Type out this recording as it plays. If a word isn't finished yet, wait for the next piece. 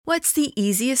What's the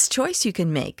easiest choice you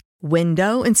can make?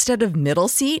 Window instead of middle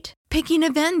seat? Picking a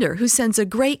vendor who sends a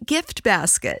great gift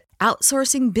basket?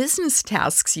 Outsourcing business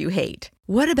tasks you hate?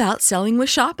 What about selling with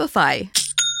Shopify?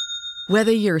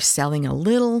 Whether you're selling a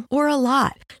little or a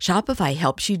lot, Shopify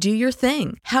helps you do your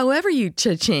thing, however you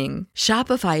cha-ching.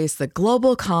 Shopify is the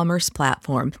global commerce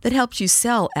platform that helps you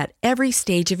sell at every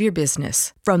stage of your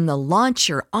business. From the launch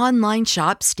your online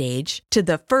shop stage to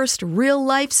the first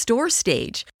real-life store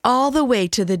stage, all the way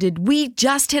to the did we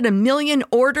just hit a million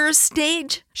orders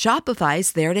stage.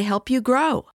 Shopify's there to help you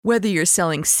grow. Whether you're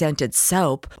selling scented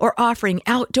soap or offering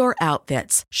outdoor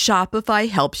outfits, Shopify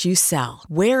helps you sell.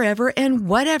 Wherever and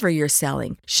whatever you're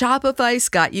selling, Shopify's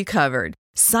got you covered.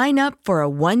 Sign up for a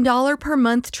 $1 per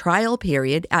month trial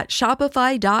period at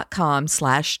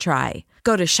shopify.com/try.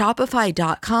 Go to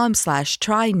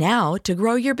shopify.com/try now to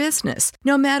grow your business,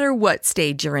 no matter what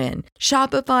stage you're in.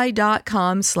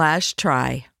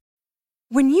 Shopify.com/try.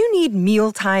 When you need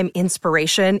mealtime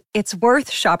inspiration, it's worth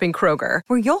shopping Kroger,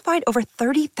 where you'll find over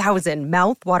 30,000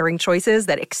 mouth-watering choices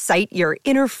that excite your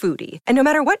inner foodie. And no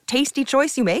matter what tasty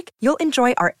choice you make, you'll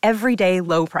enjoy our everyday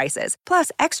low prices,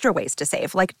 plus extra ways to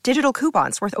save, like digital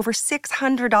coupons worth over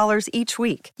 $600 each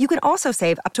week. You can also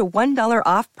save up to $1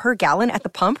 off per gallon at the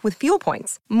pump with fuel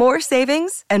points. More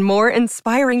savings and more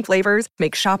inspiring flavors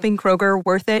make shopping Kroger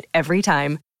worth it every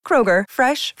time. Kroger,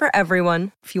 fresh for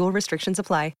everyone. Fuel restrictions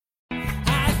apply.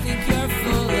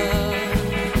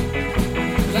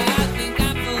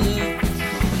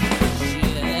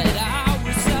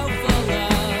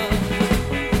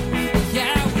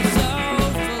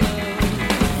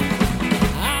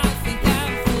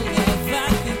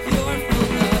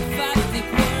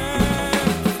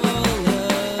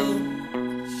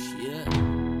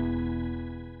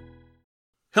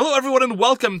 Hello, everyone, and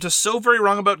welcome to So Very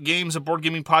Wrong About Games, a board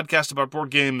gaming podcast about board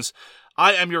games.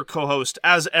 I am your co-host,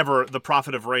 as ever, the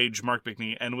Prophet of Rage, Mark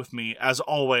Bickney, and with me, as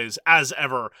always, as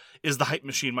ever, is the hype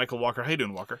machine, Michael Walker. How you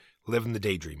doing, Walker? Living the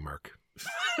daydream, Mark.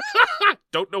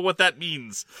 Don't know what that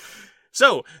means.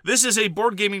 So, this is a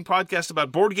board gaming podcast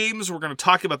about board games. We're going to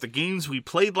talk about the games we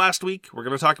played last week. We're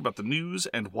going to talk about the news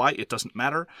and why it doesn't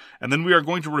matter. And then we are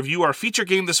going to review our feature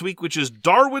game this week, which is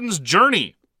Darwin's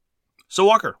Journey. So,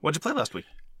 Walker, what'd you play last week?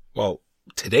 Well,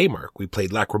 today, Mark, we played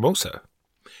Lacrimosa.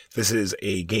 This is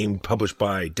a game published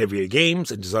by Devia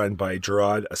Games and designed by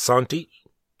Gerard Assanti,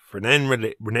 Fernand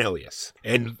Renelius.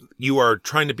 And you are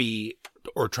trying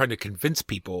to convince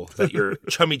people that you're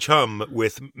chummy chum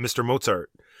with Mr.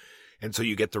 Mozart. And so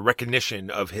you get the recognition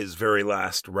of his very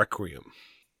last Requiem.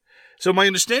 So my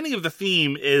understanding of the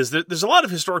theme is that there's a lot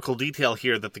of historical detail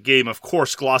here that the game, of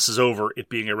course, glosses over, it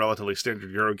being a relatively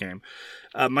standard Euro game.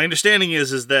 My understanding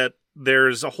is that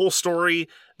there's a whole story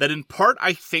that in part,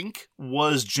 I think,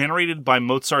 was generated by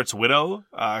Mozart's widow,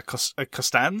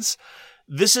 Constanze.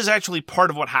 This is actually part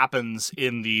of what happens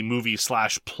in the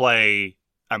movie/play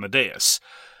Amadeus.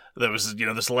 There was,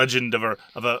 this legend of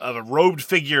a robed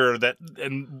figure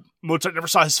and Mozart never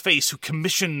saw his face, who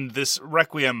commissioned this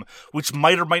Requiem, which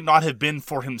might or might not have been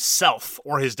for himself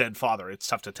or his dead father. It's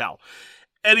tough to tell.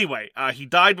 Anyway, he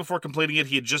died before completing it.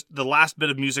 The last bit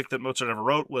of music that Mozart ever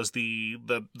wrote was the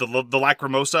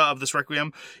Lacrimosa of this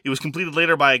Requiem. It was completed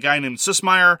later by a guy named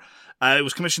Sussmayer. It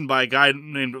was commissioned by a guy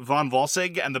named von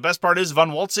Walsing, and the best part is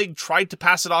von Walsing tried to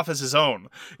pass it off as his own.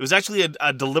 It was actually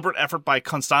a deliberate effort by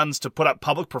Constanze to put up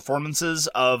public performances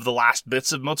of the last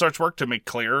bits of Mozart's work to make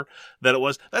clear that it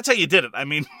was. That's how you did it. I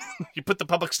mean, you put the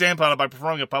public stamp on it by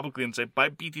performing it publicly and say, by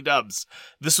BT dubs,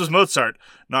 this was Mozart,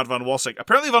 not von Walsing.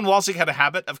 Apparently von Walsing had a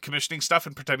habit of commissioning stuff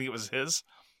and pretending it was his.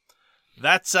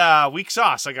 That's weak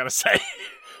sauce, I gotta say.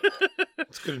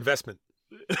 It's a good investment.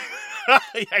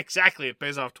 Yeah, exactly. It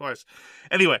pays off twice.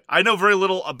 Anyway, I know very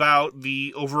little about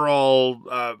the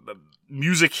overall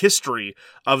music history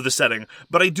of the setting,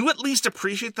 but I do at least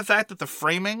appreciate the fact that the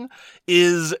framing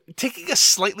is taking a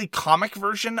slightly comic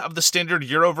version of the standard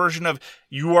Euro version of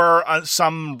you are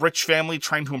some rich family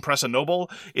trying to impress a noble.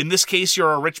 In this case,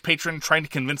 you're a rich patron trying to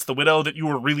convince the widow that you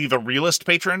were really the realist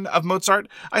patron of Mozart.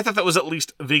 I thought that was at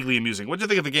least vaguely amusing. What did you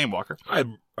think of the game, Walker? I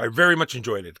very much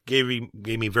enjoyed it. Gave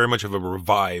me very much of a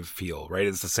Revive feel, right?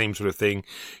 It's the same sort of thing.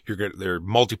 They're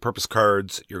multi-purpose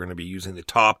cards. You're going to be using the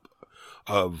top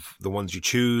of the ones you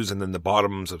choose and then the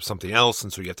bottoms of something else.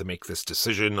 And so you have to make this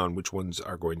decision on which ones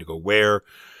are going to go where.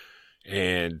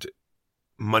 And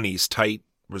money's tight.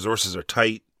 Resources are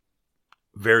tight.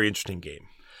 Very interesting game.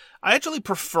 I actually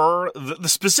prefer,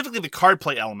 specifically the card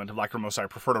play element of Lacrimosa, I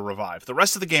prefer to Revive. The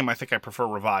rest of the game, I think I prefer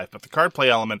Revive, but the card play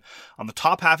element on the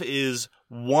top half is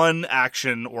one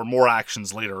action or more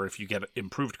actions later if you get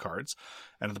improved cards.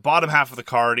 And at the bottom half of the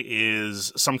card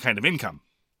is some kind of income.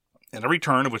 And every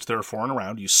turn, of which there are 4 in a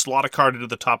round, you slot a card into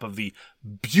the top of the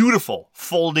beautiful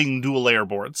folding dual layer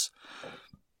boards.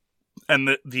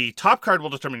 And the top card will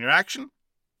determine your action,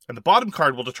 and the bottom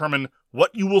card will determine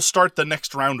what you will start the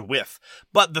next round with.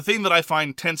 But the thing that I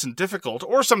find tense and difficult,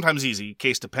 or sometimes easy,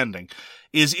 case depending,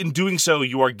 is in doing so,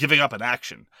 you are giving up an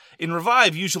action. In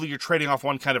Revive, usually you're trading off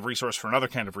one kind of resource for another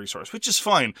kind of resource, which is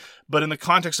fine. But in the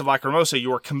context of Lacrimosa,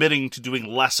 you are committing to doing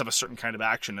less of a certain kind of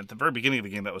action. At the very beginning of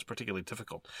the game, that was particularly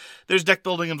difficult. There's deck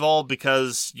building involved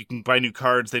because you can buy new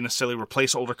cards. They necessarily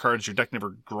replace older cards. Your deck never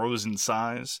grows in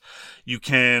size. You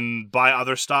can buy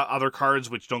other cards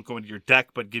which don't go into your deck,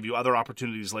 but give you other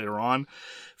opportunities later on.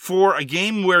 For a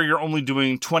game where you're only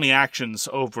doing 20 actions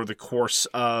over the course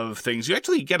of things, you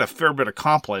actually get a fair bit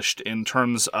accomplished in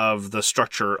terms of the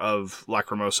structure of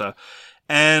Lacrimosa.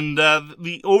 And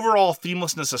the overall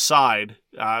themelessness aside,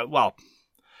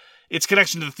 its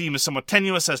connection to the theme is somewhat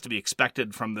tenuous, as to be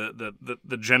expected from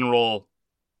the general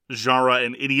genre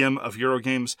and idiom of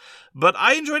Eurogames. But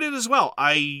I enjoyed it as well.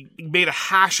 I made a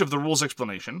hash of the rules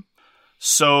explanation.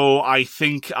 So I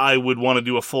think I would want to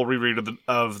do a full reread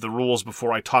of the rules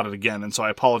before I taught it again, and so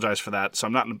I apologize for that. So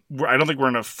I don't think we're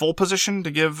in a full position to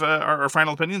give our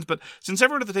final opinions, but since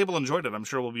everyone at the table enjoyed it, I'm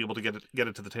sure we'll be able to get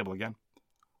it to the table again.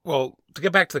 Well, to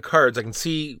get back to the cards, I can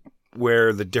see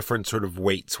where the different sort of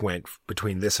weights went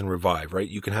between this and Revive, right?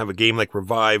 You can have a game like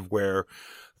Revive where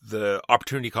the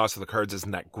opportunity cost of the cards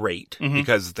isn't that great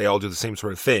because they all do the same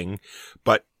sort of thing,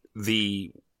 but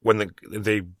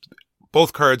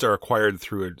both cards are acquired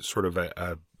through a sort of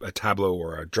a tableau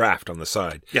or a draft on the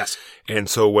side. Yes. And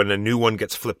so when a new one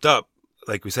gets flipped up,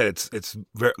 like we said,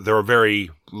 there are very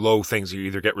low things. You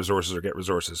either get resources or get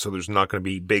resources. So there's not going to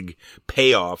be big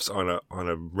payoffs on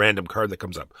a random card that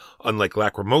comes up. Unlike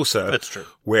Lacrimosa, that's true,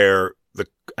 where the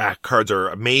cards are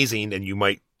amazing and you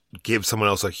might give someone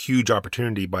else a huge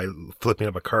opportunity by flipping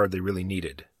up a card they really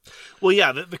needed. Well,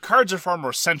 yeah, the cards are far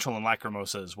more central in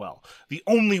Lacrimosa as well. The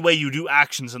only way you do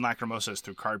actions in Lacrimosa is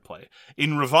through card play.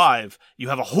 In Revive, you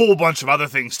have a whole bunch of other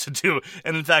things to do.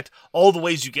 And in fact, all the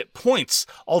ways you get points,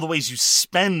 all the ways you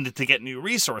spend to get new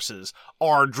resources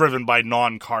are driven by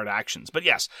non-card actions. But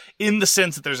yes, in the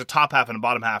sense that there's a top half and a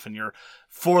bottom half, and you're,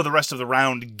 for the rest of the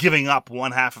round, giving up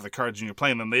one half of the cards when you're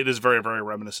playing them, it is very, very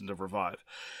reminiscent of Revive.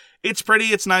 It's pretty,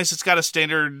 it's nice, it's got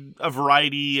a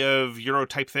variety of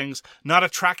Euro-type things. Not a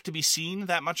track to be seen,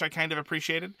 that much I kind of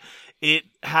appreciated. It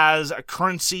has a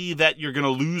currency that you're going to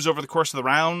lose over the course of the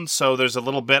round, so there's a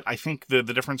little bit, I think the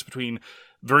difference between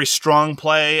very strong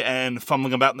play and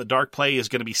fumbling about in the dark play is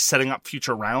going to be setting up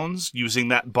future rounds using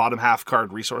that bottom half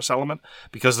card resource element,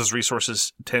 because those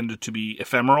resources tend to be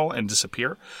ephemeral and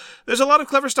disappear. There's a lot of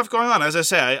clever stuff going on. As I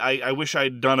say, I wish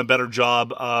I'd done a better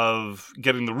job of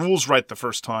getting the rules right the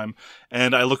first time,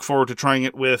 and I look forward to trying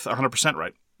it with 100%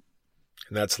 right.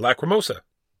 And that's Lacrimosa.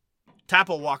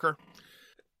 Tapple, Walker.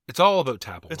 It's all about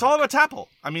Tapple. It's all about Tapple.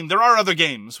 I mean, there are other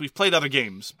games. We've played other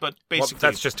games, but basically...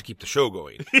 Well, that's just to keep the show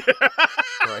going.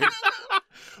 Right?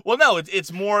 Well, no,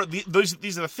 it's more...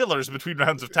 These are the fillers between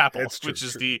rounds of Tapple, which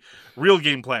is the real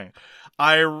game playing.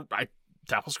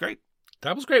 Tapple's great.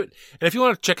 Tapple's great. And if you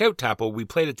want to check out Tapple, we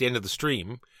played at the end of the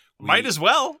stream. Might as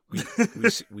well.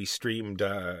 we streamed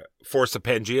Force of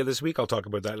Pangaea this week. I'll talk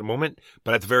about that in a moment.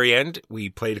 But at the very end, we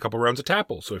played a couple rounds of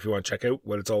Tapple. So if you want to check out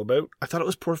what it's all about. I thought it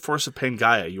was Force of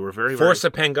Pangaea. You were very... Force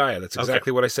of Pangaea. That's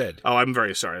exactly what I said. Oh, I'm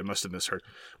very sorry. I must have misheard.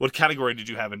 What category did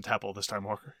you have in Tapple this time,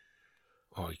 Walker?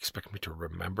 Oh, you expect me to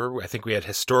remember? I think we had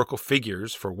historical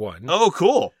figures for one. Oh,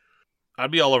 cool. I'd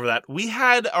be all over that. We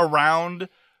had around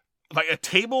like a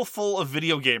table full of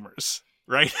video gamers.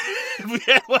 Right? We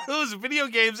had one of those video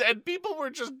games and people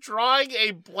were just drawing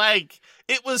a blank.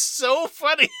 It was so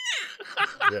funny.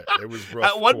 Yeah, it was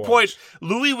rough. At one point,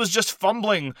 Louis was just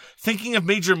fumbling, thinking of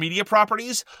major media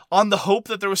properties on the hope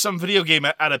that there was some video game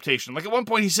adaptation. Like at one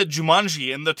point he said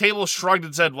Jumanji and the table shrugged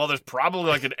and said, well, there's probably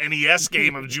like an NES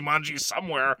game of Jumanji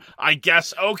somewhere. I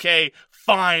guess. Okay,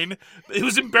 fine. It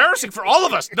was embarrassing for all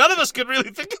of us. None of us could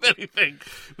really think of anything.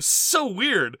 It was so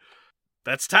weird.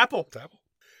 That's Tapple.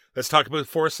 Let's talk about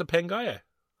Force of Pangaea.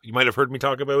 You might have heard me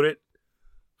talk about it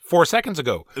 4 seconds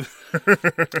ago.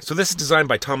 So this is designed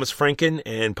by Thomas Franken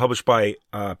and published by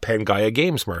Pangaea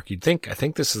Games, Mark. I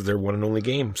think this is their one and only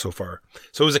game so far.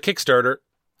 So it was a Kickstarter.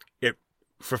 It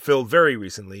fulfilled very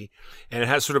recently, and it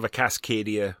has sort of a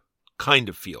Cascadia kind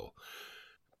of feel.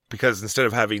 Because instead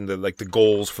of having the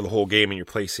goals for the whole game and you're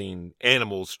placing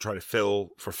animals to try to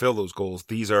fulfill those goals,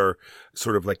 these are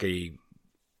sort of like a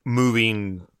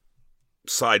moving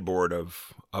sideboard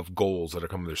of goals that are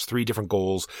coming. There's 3 different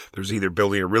goals. There's either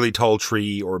building a really tall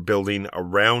tree or building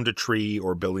around a tree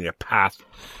or building a path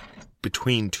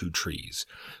between two trees.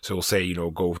 So we'll say,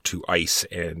 go to ice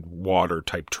and water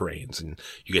type terrains, and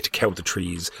you get to count the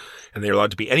trees, and they're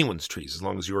allowed to be anyone's trees as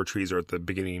long as your trees are at the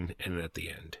beginning and at the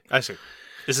end. I see.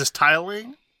 Is this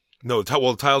tiling? No,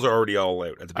 the tiles are already all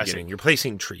out at the beginning. You're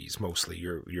placing trees mostly.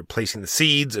 You're placing the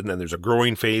seeds, and then there's a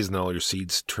growing phase, and all your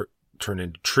seeds turn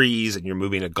into trees, and you're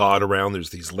moving a god around.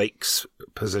 There's these lakes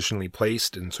positionally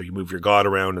placed, and so you move your god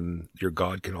around, and your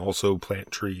god can also plant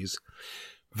trees.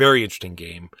 Very interesting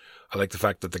game. I like the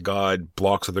fact that the god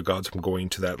blocks other gods from going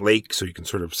to that lake, so you can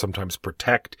sort of sometimes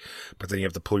protect, but then you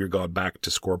have to pull your god back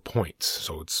to score points.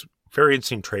 So it's very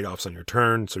interesting trade-offs on your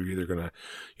turn. So you're either going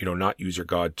to, not use your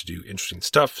god to do interesting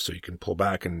stuff, so you can pull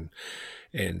back and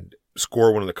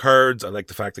score one of the cards. I like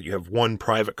the fact that you have one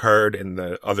private card and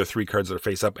the other three cards that are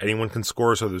face up, anyone can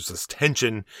score. So there's this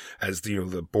tension as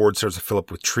the board starts to fill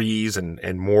up with trees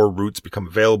and more routes become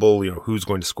available. Who's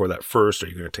going to score that first? Are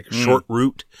you going to take a short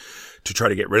route to try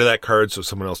to get rid of that card so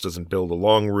someone else doesn't build a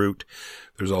long route?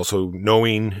 There's also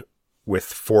knowing with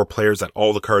 4 players that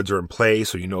all the cards are in play.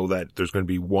 So that there's going to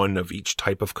be one of each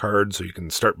type of card. So you can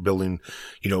start building,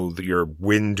 your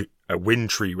wind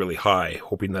tree really high,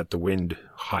 hoping that the wind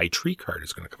high tree card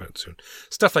is going to come out soon.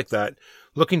 Stuff like that.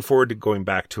 Looking forward to going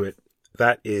back to it.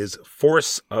 That is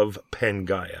Force of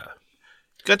Pangaea.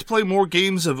 Got to play more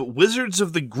games of Wizards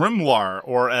of the Grimoire,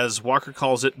 or as Walker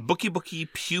calls it, Bookie Bookie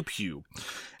Pew Pew.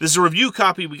 This is a review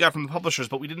copy we got from the publishers,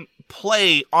 but we didn't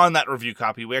play on that review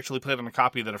copy. We actually played on a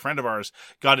copy that a friend of ours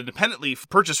got independently,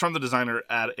 purchased from the designer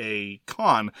at a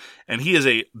con, and he is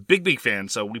a big, big fan,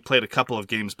 so we played a couple of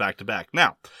games back to back.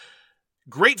 Now,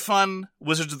 great fun,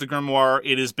 Wizards of the Grimoire.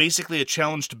 It is basically a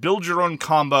challenge to build your own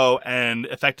combo and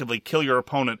effectively kill your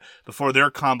opponent before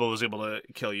their combo is able to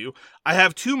kill you. I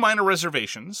have 2 minor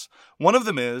reservations. One of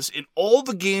them is, in all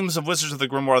the games of Wizards of the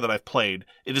Grimoire that I've played,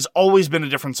 it has always been a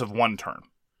difference of 1 turn.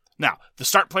 Now, the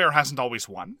start player hasn't always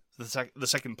won. The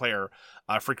second player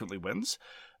frequently wins.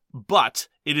 But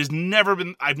it has never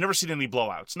been, I've never seen any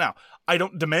blowouts. Now, I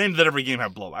don't demand that every game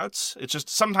have blowouts. It's just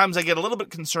sometimes I get a little bit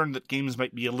concerned that games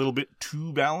might be a little bit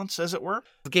too balanced, as it were.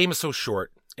 The game is so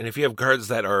short, and if you have cards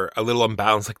that are a little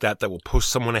unbalanced like that will push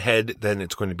someone ahead, then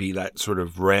it's going to be that sort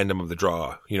of random of the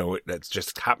draw. That's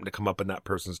just happened to come up in that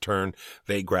person's turn.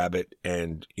 They grab it,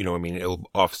 and, it'll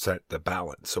offset the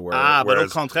balance. So but au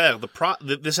contraire,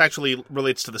 this actually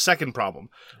relates to the second problem,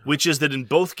 which is that in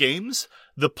both games,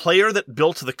 the player that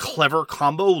built the clever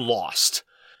combo lost.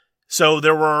 So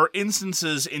there were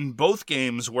instances in both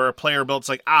games where a player built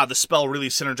the spell really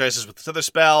synergizes with this other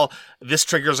spell. This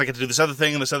triggers, I get to do this other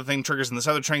thing, and this other thing triggers, and this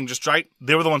other thing just right.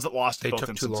 They were the ones that lost in both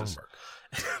instances. They took too long, Mark.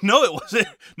 No, it wasn't.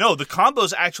 No, the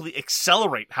combos actually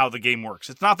accelerate how the game works.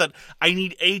 It's not that I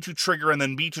need A to trigger and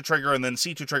then B to trigger and then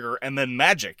C to trigger and then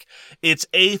magic. It's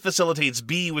A facilitates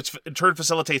B, which in turn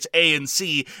facilitates A and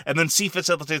C, and then C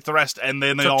facilitates the rest, and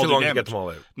then they all do damage. It took too long to get them all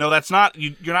out. No, that's not.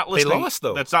 You're not listening. They lost,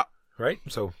 though. That's not. Right?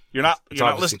 So you're not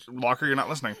listening. Walker, you're not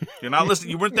listening. You're not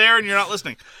listening. You weren't there and you're not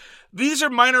listening. These are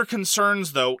minor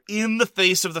concerns, though, in the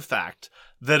face of the fact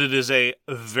that it is a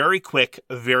very quick,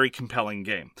 very compelling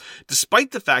game.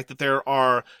 Despite the fact that there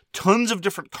are tons of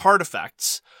different card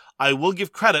effects, I will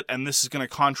give credit, and this is going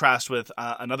to contrast with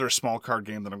another small card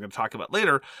game that I'm going to talk about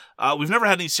later. We've never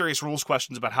had any serious rules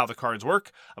questions about how the cards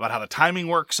work, about how the timing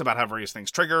works, about how various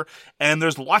things trigger, and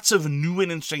there's lots of new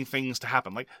and interesting things to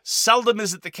happen. Seldom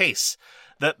is it the case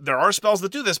that there are spells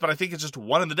that do this, but I think it's just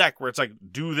one in the deck where it's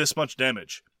do this much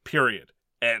damage, period.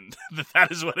 And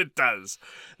that is what it does.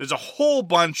 There's a whole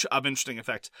bunch of interesting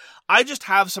effects. I just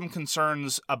have some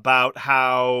concerns about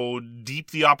how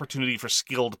deep the opportunity for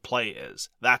skilled play is.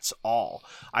 That's all.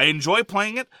 I enjoy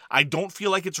playing it. I don't feel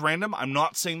like it's random. I'm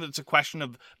not saying that it's a question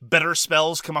of better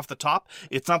spells come off the top.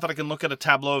 It's not that I can look at a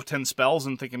tableau of 10 spells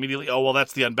and think immediately, oh, well,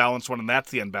 that's the unbalanced one and that's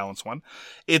the unbalanced one.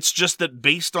 It's just that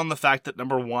based on the fact that,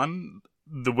 number one,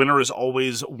 the winner is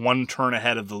always 1 turn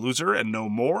ahead of the loser and no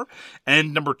more.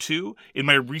 And number 2, in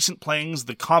my recent playings,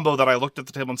 the combo that I looked at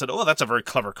the table and said, oh, that's a very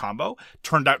clever combo,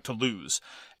 turned out to lose.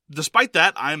 Despite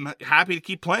that, I'm happy to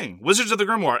keep playing. Wizards of the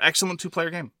Grimoire, excellent 2-player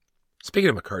game. Speaking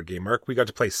of a card game, Mark, we got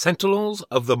to play Sentinels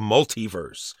of the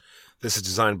Multiverse. This is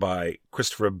designed by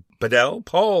Christopher Bedell,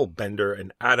 Paul Bender,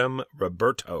 and Adam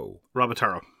Robertaro.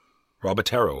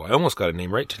 I almost got a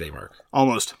name right today, Mark.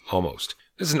 Almost.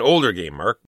 This is an older game,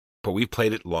 Mark, but we've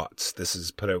played it lots. This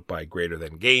is put out by Greater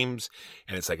Than Games,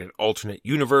 and it's like an alternate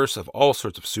universe of all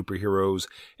sorts of superheroes,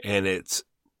 and it's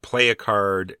play a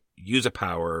card, use a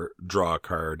power, draw a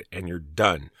card, and you're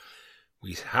done.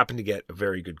 We happen to get a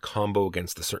very good combo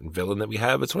against the certain villain that we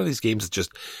have. It's one of these games that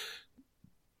just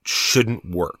shouldn't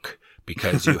work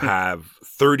because you have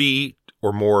 30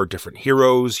 or more different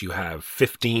heroes, you have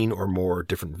 15 or more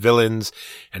different villains,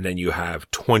 and then you have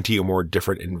 20 or more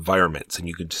different environments. And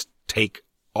you can just take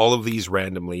all of these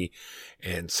randomly,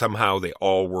 and somehow they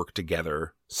all work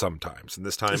together sometimes. And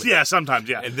this time... Yeah, sometimes,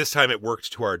 yeah. And this time it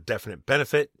worked to our definite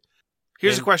benefit.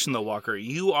 Here's a question, though, Walker.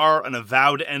 You are an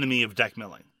avowed enemy of deck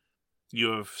milling.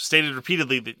 You have stated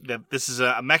repeatedly that this is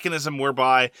a mechanism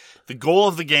whereby the goal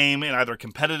of the game in either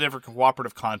competitive or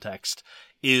cooperative context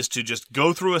is to just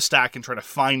go through a stack and try to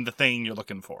find the thing you're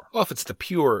looking for. Well, if it's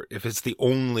the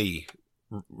only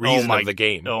reason of the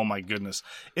game. Oh my goodness.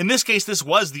 In this case, this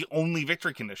was the only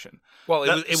victory condition. Well,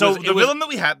 the villain that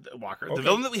we had, Walker, the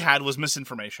villain that we had was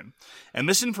misinformation. And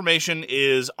misinformation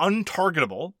is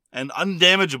untargetable and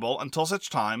undamageable until such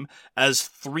time as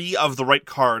 3 of the right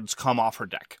cards come off her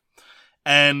deck.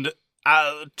 And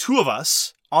 2 of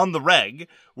us on the reg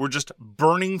were just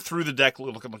burning through the deck,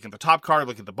 looking at the top card,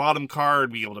 looking at the bottom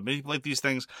card, being able to manipulate these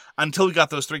things until we got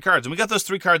those 3 cards. And we got those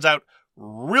 3 cards out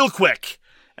real quick.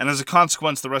 And as a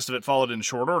consequence, the rest of it followed in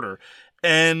short order.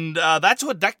 And that's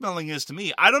what deck milling is to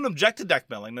me. I don't object to deck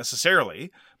milling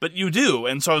necessarily, but you do.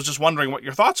 And so I was just wondering what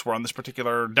your thoughts were on this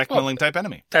particular deck milling type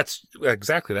enemy. That's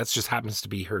just happens to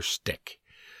be her stick.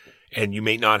 And you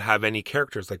may not have any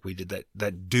characters like we did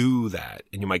that do that.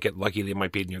 And you might get lucky they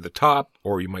might be near the top,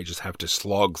 or you might just have to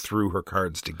slog through her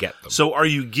cards to get them. So are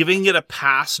you giving it a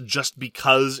pass just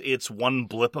because it's one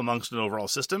blip amongst an overall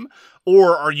system?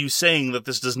 Or are you saying that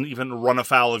this doesn't even run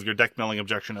afoul of your deck milling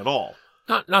objection at all?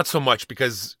 Not so much,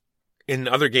 because in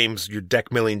other games you're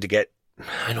deck milling to get,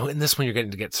 I know in this one you're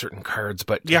getting to get certain cards,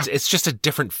 but yeah. It's just a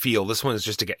different feel. This one is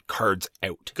just to get cards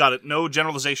out. Got it. No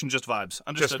generalization, just vibes.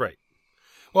 Understood. Just right.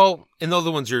 Well, in the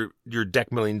other ones, you're deck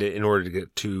milling in order to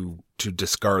get to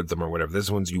discard them or whatever.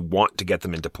 These ones you want to get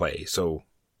them into play. So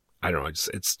I don't know.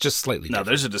 It's just slightly different. No,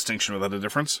 there's a distinction without a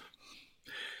difference.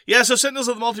 Yeah. So Sentinels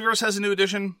of the Multiverse has a new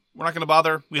edition. We're not going to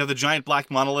bother. We have the giant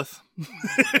black monolith.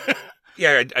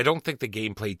 Yeah, I don't think the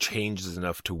gameplay changes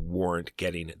enough to warrant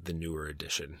getting the newer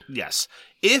edition. Yes.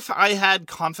 If I had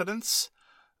confidence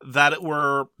that it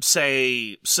were,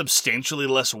 say, substantially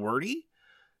less wordy,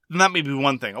 then that may be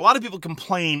one thing. A lot of people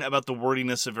complain about the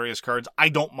wordiness of various cards. I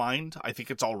don't mind. I think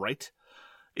it's all right.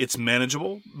 It's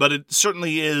manageable, but it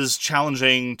certainly is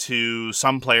challenging to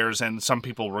some players, and some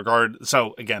people regard...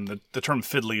 So, again, the term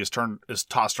fiddly is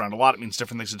tossed around a lot. It means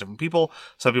different things to different people.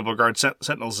 Some people regard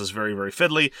Sentinels as very, very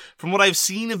fiddly. From what I've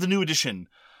seen of the new edition,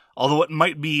 although it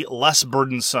might be less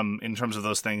burdensome in terms of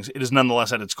those things, it is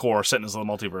nonetheless at its core Sentinels of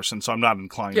the Multiverse, and so I'm not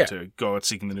inclined to go out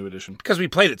seeking the new edition. Because we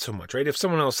played it so much, right? If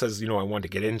someone else says, I want to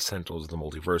get into Sentinels of the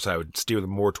Multiverse, I would steer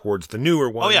them more towards the newer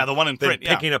one. Oh yeah, the one in print,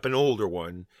 picking up an older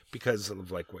one, because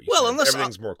of like what you said.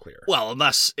 Everything's more clear. Well,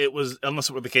 unless it were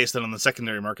the case that on the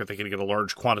secondary market they could get a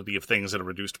large quantity of things at a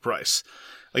reduced price.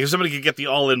 Like if somebody could get the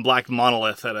all-in black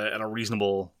monolith at a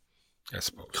reasonable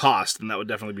cost, then that would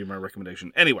definitely be my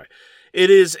recommendation. Anyway, it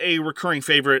is a recurring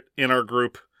favorite in our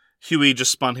group. Huey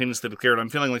just spontaneously declared, I'm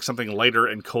feeling like something lighter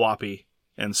and co-op-y,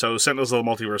 and so Sentinels of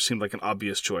the Multiverse seemed like an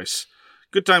obvious choice.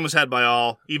 Good time was had by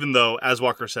all, even though, as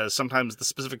Walker says, sometimes the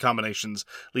specific combinations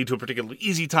lead to a particularly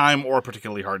easy time or a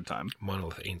particularly hard time.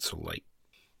 Monolith ain't so light.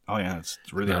 Oh yeah, it's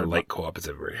really hard. Light co-op is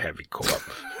a very heavy co-op.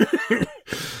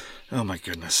 Oh my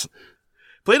goodness.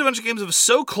 Played a bunch of games of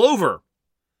So Clover.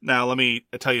 Now, let me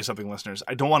tell you something, listeners.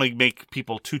 I don't want to make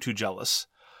people too jealous,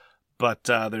 but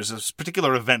there's a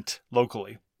particular event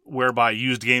locally whereby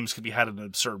used games can be had at an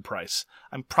absurd price.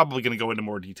 I'm probably going to go into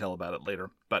more detail about it later.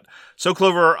 But So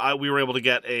Clover, we were able to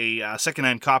get a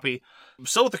secondhand copy.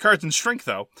 Still with the cards in shrink,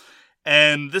 though.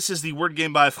 And this is the word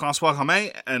game by François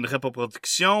Romain and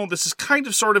Reproduction. This is kind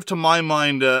of, sort of, to my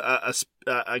mind, a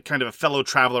kind of a fellow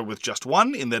traveler with just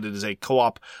one, in that it is a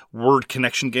co-op word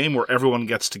connection game where everyone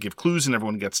gets to give clues and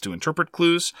everyone gets to interpret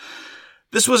clues.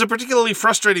 This was a particularly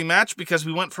frustrating match because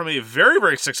we went from a very,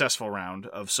 very successful round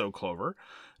of So Clover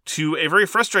to a very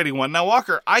frustrating one. Now,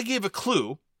 Walker, I gave a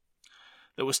clue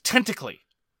that was tentacly.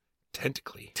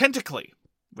 Tentacly,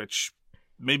 which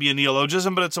may be a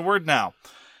neologism, but it's a word now.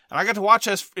 And I got to watch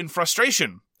as in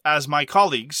frustration as my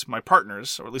colleagues, my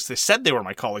partners, or at least they said they were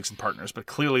my colleagues and partners, but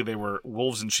clearly they were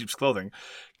wolves in sheep's clothing,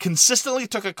 consistently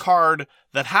took a card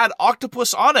that had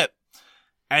octopus on it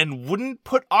and wouldn't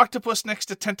put octopus next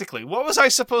to tentacly. What was I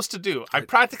supposed to do? I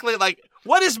practically,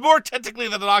 what is more tentacly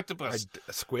than an octopus?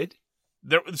 A squid?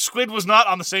 Squid was not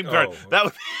on the same card. Oh. That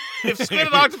would, if squid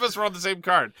and octopus were on the same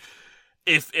card.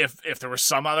 If there was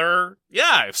some other,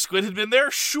 if squid had been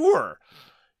there, sure.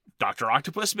 Dr.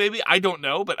 Octopus, maybe? I don't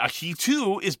know, but he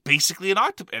too is basically an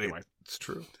octopus. Anyway. It's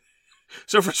true.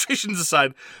 So frustrations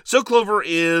aside, So Clover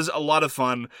is a lot of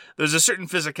fun. There's a certain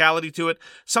physicality to it.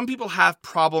 Some people have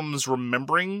problems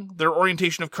remembering their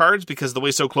orientation of cards because the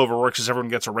way So Clover works is everyone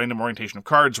gets a random orientation of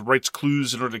cards, writes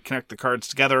clues in order to connect the cards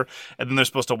together, and then they're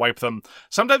supposed to wipe them.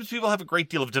 Sometimes people have a great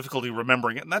deal of difficulty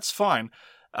remembering it, and that's fine.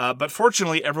 But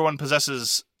fortunately, everyone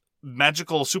possesses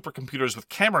magical supercomputers with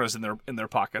cameras in their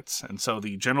pockets, and so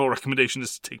the general recommendation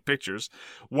is to take pictures.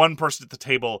 One person at the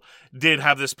table did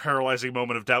have this paralyzing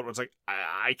moment of doubt where it's like,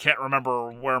 I can't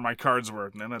remember where my cards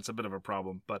were, and that's a bit of a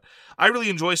problem. But I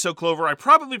really enjoy So Clover. I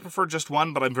probably prefer just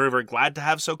one, but I'm very, very glad to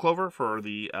have So Clover for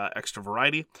the extra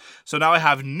variety. So now I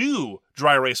have new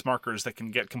dry erase markers that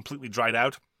can get completely dried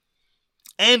out,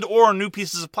 and or new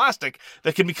pieces of plastic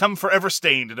that can become forever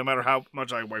stained no matter how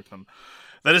much I wipe them.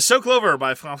 That is So Clover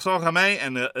by François Ramey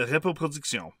and Hippo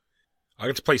Production. I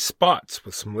get to play Spots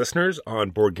with some listeners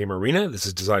on Board Game Arena. This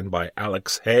is designed by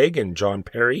Alex Haig and John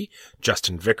Perry,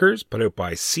 Justin Vickers, put out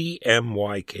by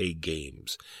CMYK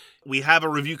Games. We have a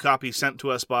review copy sent to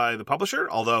us by the publisher,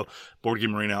 although Board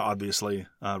Game Arena obviously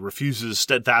refuses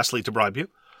steadfastly to bribe you.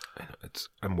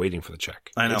 I'm waiting for the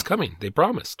check. I know. It's coming. They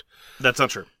promised. That's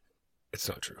not true. It's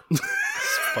not true.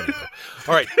 It's funny,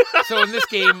 though. All right. So in this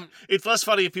game, it's less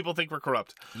funny if people think we're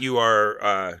corrupt. You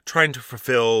are trying to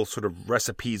fulfill sort of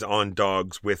recipes on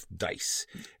dogs with dice.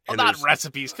 And not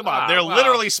recipes. Come on, they're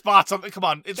literally spots on. Come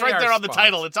on, it's right there on the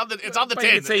title. It's on the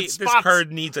tin. You say this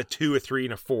card needs a 2, a 3,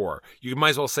 and a 4. You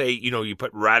might as well say, you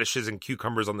put radishes and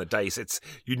cucumbers on the dice.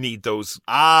 You need those.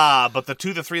 But the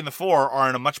 2, the 3, and the 4 are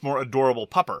in a much more adorable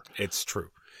pupper. It's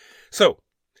true. So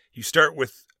you start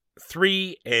with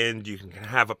 3, and you can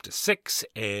have up to 6,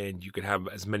 and you can have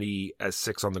as many as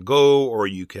 6 on the go, or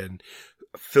you can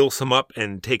fill some up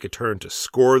and take a turn to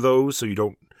score those so you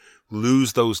don't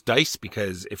lose those dice,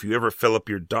 because if you ever fill up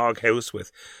your doghouse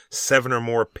with 7 or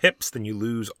more pips, then you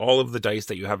lose all of the dice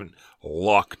that you haven't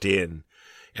locked in.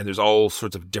 And there's all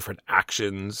sorts of different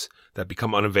actions that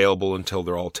become unavailable until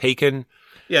they're all taken.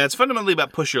 Yeah, it's fundamentally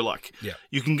about push your luck. Yeah.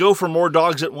 You can go for more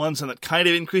dogs at once, and that kind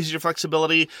of increases your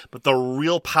flexibility, but the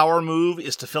real power move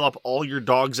is to fill up all your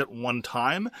dogs at one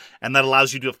time, and that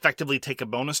allows you to effectively take a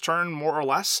bonus turn, more or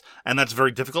less, and that's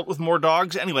very difficult with more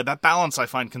dogs. Anyway, that balance I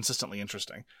find consistently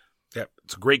interesting. Yeah,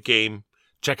 it's a great game.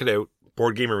 Check it out.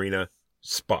 Board Game Arena.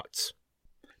 Spots.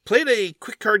 Played a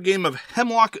quick card game of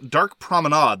Hemlock Dark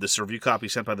Promenade. This is a review copy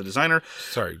sent by the designer.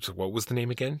 Sorry, so what was the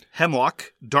name again?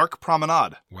 Hemlock Dark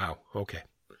Promenade. Wow, okay.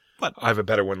 What? I have a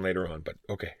better one later on, but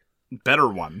okay. Better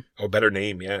one. Oh, better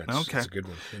name, yeah. Okay. It's a good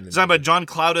one. Designed by John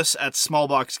Cloudis at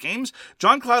Smallbox Games.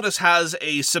 John Cloudis has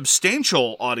a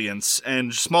substantial audience,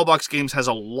 and Smallbox Games has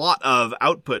a lot of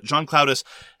output. John Cloudis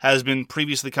has been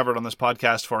previously covered on this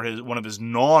podcast for one of his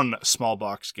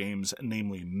non-Smallbox games,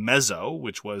 namely Mezzo,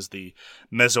 which was the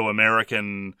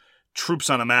Mesoamerican Troops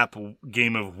on a Map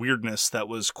game of weirdness that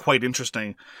was quite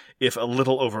interesting, if a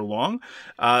little overlong.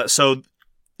 So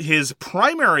his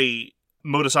primary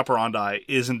modus operandi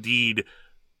is indeed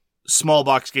small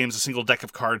box games, a single deck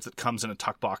of cards that comes in a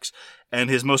tuck box. And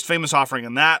his most famous offering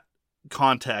in that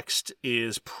context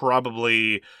is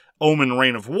probably Omen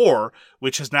Reign of War,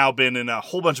 which has now been in a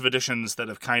whole bunch of editions that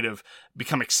have kind of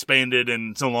become expanded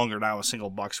and it's no longer now a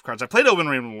single box of cards. I played Omen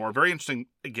Reign of War, very interesting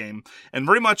game, and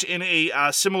very much in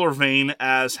a similar vein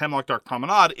as Hemlock Dark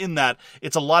Promenade, in that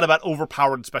it's a lot about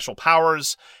overpowered special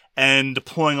powers and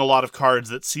deploying a lot of cards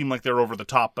that seem like they're over the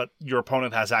top, but your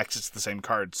opponent has access to the same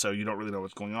cards, so you don't really know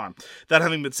what's going on. That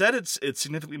having been said, it's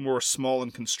significantly more small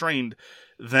and constrained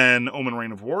than Omen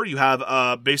Reign of War. You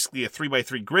have basically a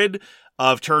 3x3 grid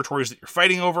of territories that you're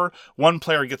fighting over. One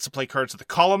player gets to play cards of the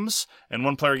columns, and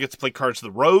one player gets to play cards of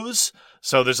the rows,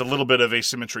 so there's a little bit of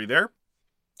asymmetry there,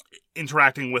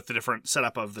 interacting with the different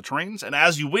setup of the terrains. And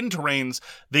as you win terrains,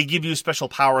 they give you special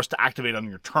powers to activate on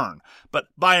your turn. But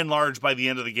by and large, by the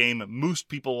end of the game, most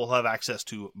people will have access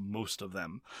to most of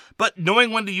them. But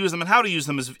knowing when to use them and how to use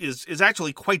them is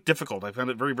actually quite difficult. I found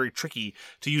it very, very tricky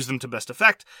to use them to best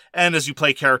effect. And as you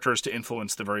play characters to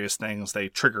influence the various things, they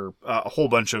trigger a whole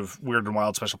bunch of weird and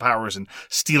wild special powers and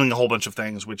stealing a whole bunch of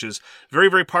things, which is very,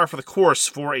 very par for the course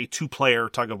for a 2-player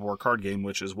tug-of-war card game,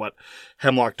 which is what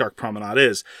Hemlock Dark Promenade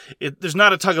is. There's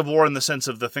not a tug-of-war in the sense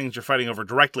of the things you're fighting over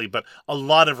directly, but a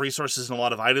lot of resources and a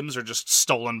lot of items are just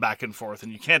stolen back and forth,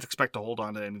 and you can't expect to hold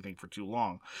on to anything for too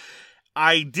long.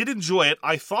 I did enjoy it.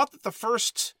 I thought that the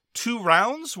first 2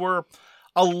 rounds were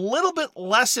a little bit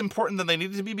less important than they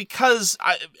needed to be because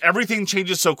everything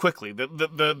changes so quickly.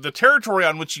 The territory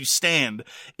on which you stand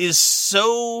is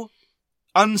so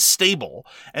unstable,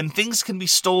 and things can be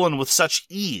stolen with such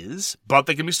ease, but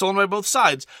they can be stolen by both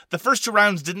sides. The first 2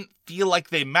 rounds didn't feel like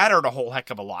they mattered a whole heck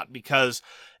of a lot because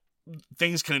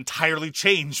things can entirely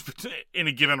change in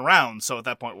a given round. So at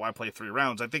that point, why play 3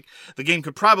 rounds? I think the game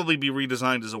could probably be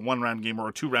redesigned as a 1-round game or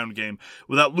a 2-round game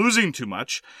without losing too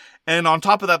much. And on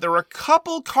top of that, there were a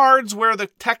couple cards where the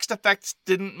text effects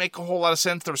didn't make a whole lot of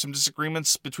sense. There were some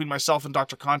disagreements between myself and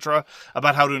Dr. Contra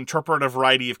about how to interpret a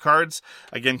variety of cards.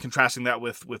 Again, contrasting that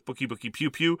with Bookie Bookie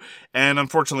Pew Pew. And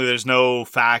unfortunately, there's no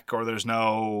FAQ or there's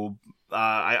no...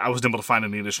 I wasn't able to find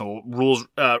any additional rules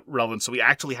relevant, so we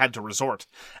actually had to resort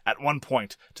at one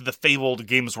point to the fabled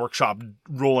Games Workshop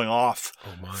rolling off.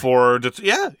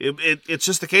 It's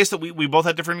just the case that we both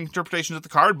had different interpretations of the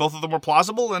card. Both of them were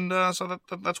plausible, and so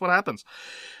that's what happens.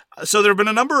 So there have been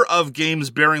a number of games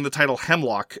bearing the title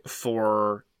Hemlock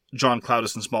for John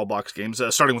Cloudis and Small Box Games,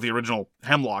 starting with the original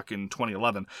Hemlock in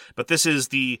 2011. But this is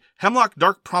the Hemlock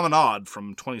Dark Promenade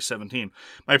from 2017.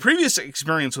 My previous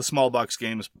experience with Small Box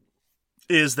Games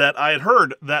is that I had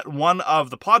heard that one of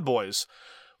the Pod Boys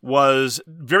was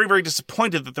very, very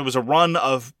disappointed that there was a run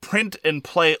of print and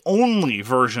play only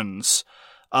versions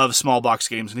of Small Box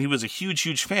Games, and he was a huge,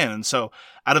 huge fan. And so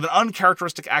out of an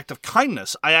uncharacteristic act of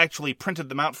kindness, I actually printed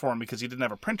them out for him because he didn't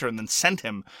have a printer, and then sent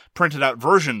him printed out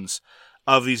versions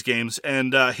of these games.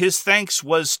 And his thanks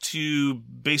was to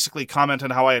basically comment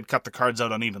on how I had cut the cards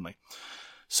out unevenly.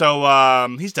 So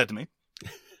he's dead to me.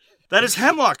 That is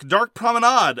Hemlock Dark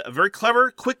Promenade, a very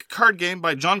clever, quick card game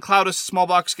by John Cloudis, Small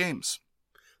Box Games.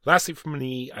 Lastly from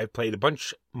me, I've played a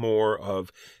bunch more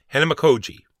of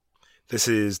Hanamakoji. This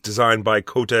is designed by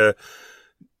Kota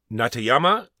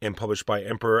Natayama and published by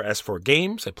Emperor S4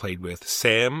 Games. I played with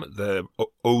Sam, the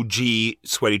OG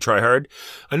Sweaty Tryhard.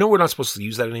 I know we're not supposed to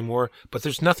use that anymore, but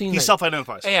there's nothing... He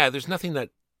self-identifies. Yeah, there's nothing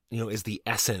that, is the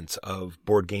essence of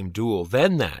Board Game Duel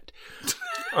than that.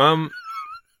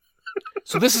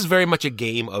 So this is very much a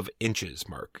game of inches,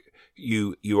 Mark.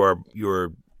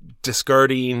 You're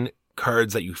discarding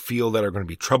cards that you feel that are going to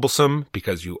be troublesome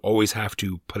because you always have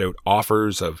to put out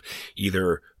offers of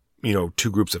either, 2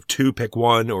 groups of 2 pick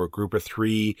 1 or a group of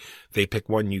 3, they pick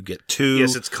 1, you get 2.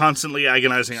 Yes, it's constantly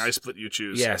agonizing I split you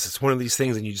choose. Yes, it's one of these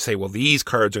things and you just say, well, these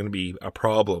cards are going to be a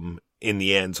problem in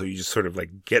the end, so you just sort of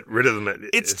get rid of them.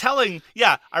 It's telling.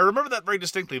 Yeah, I remember that very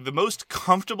distinctly. The most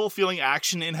comfortable feeling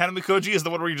action in Hanamakoji is the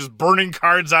one where you're just burning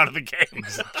cards out of the game.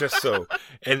 Just so.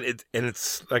 And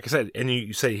it's like I said, and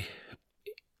you say,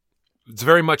 it's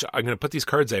very much, I'm going to put these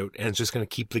cards out and it's just going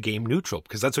to keep the game neutral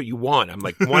because that's what you want. I'm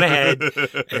one ahead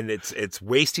and it's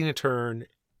wasting a turn.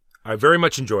 I very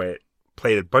much enjoy it.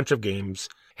 Played a bunch of games.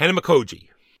 Hanamakoji.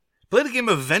 Played a game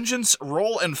of Vengeance,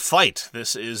 Roll, and Fight.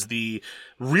 This is the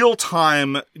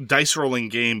real-time dice-rolling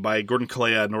game by Gordon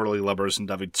Kalea, Norley Lubbers, and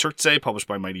David Surtse, published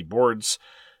by Mighty Boards.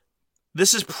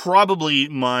 This is probably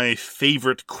my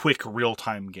favorite quick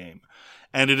real-time game.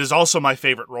 And it is also my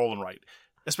favorite roll and write.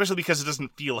 Especially because it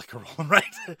doesn't feel like a roll and write.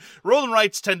 Roll and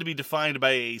writes tend to be defined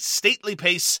by a stately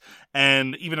pace,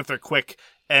 and even if they're quick,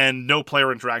 and no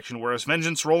player interaction, whereas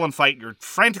Vengeance, Roll, and Fight, you're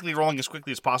frantically rolling as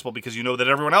quickly as possible because you know that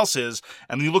everyone else is,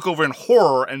 and then you look over in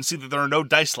horror and see that there are no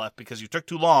dice left because you took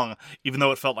too long, even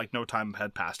though it felt like no time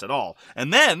had passed at all.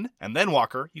 And then,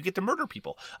 Walker, you get to murder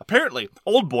people. Apparently,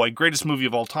 Old Boy, greatest movie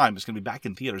of all time, is going to be back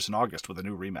in theaters in August with a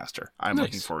new remaster. I'm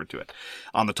looking forward to it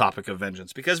on the topic of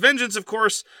Vengeance. Because Vengeance, of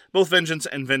course, both Vengeance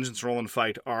and Vengeance, Roll, and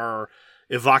Fight are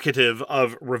evocative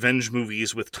of revenge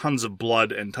movies with tons of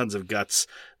blood and tons of guts.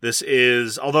 This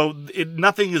is, although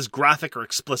nothing is graphic or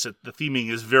explicit, the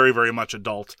theming is very, very much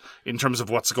adult in terms of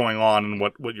what's going on and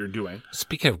what you're doing.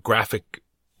 Speaking of graphic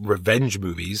revenge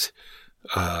movies,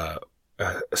 a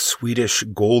Swedish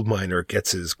gold miner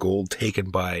gets his gold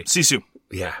taken by... Sisu.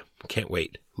 Yeah, can't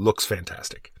wait. Looks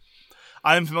fantastic.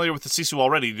 I am familiar with the Sisu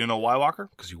already. Do you know why, Walker?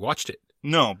 Because you watched it.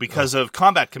 No, because of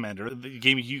Combat Commander, the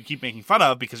game you keep making fun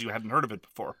of because you hadn't heard of it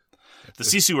before. The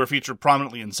Sisu are featured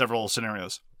prominently in several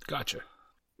scenarios. Gotcha.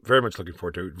 Very much looking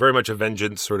forward to it. Very much a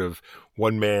Vengeance, sort of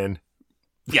one man.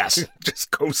 Yes,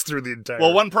 just goes through the entire.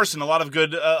 Well, one person. A lot of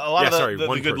good.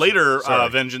 The good later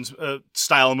Vengeance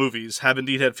style movies have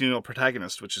indeed had female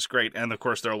protagonists, which is great. And of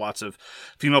course, there are lots of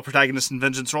female protagonists in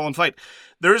Vengeance, Roll, and Fight.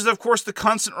 There is, of course, the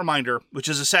constant reminder, which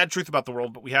is a sad truth about the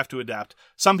world, but we have to adapt.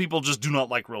 Some people just do not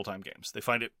like real-time games. They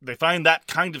find that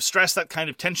kind of stress, that kind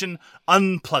of tension,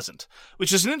 unpleasant.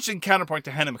 Which is an interesting counterpoint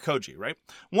to Hanamakoji, right?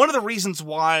 One of the reasons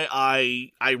why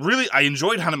I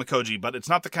enjoyed Hanamakoji, but it's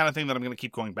not the kind of thing that I'm going to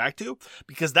keep going back to,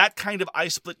 because that kind of I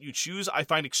split you choose I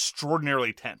find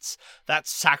extraordinarily tense. That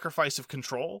sacrifice of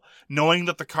control, knowing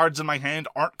that the cards in my hand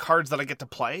aren't cards that I get to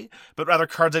play, but rather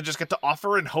cards I just get to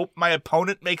offer and hope my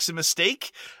opponent makes a mistake,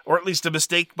 or at least a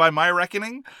mistake by my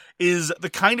reckoning, is the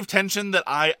kind of tension that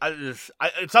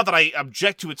it's not that I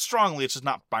object to it strongly, it's just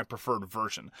not my preferred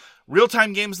version.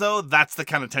 Real-time games, though, that's the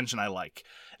kind of tension I like.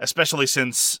 especially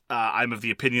since I'm of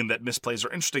the opinion that misplays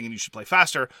are interesting and you should play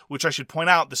faster, which I should point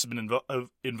out, this has been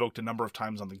invoked a number of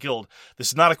times on the Guild. This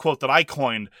is not a quote that I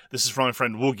coined. This is from my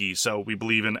friend Woogie, so we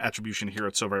believe in attribution here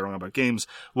at So Very Wrong About Games.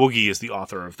 Woogie is the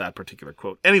author of that particular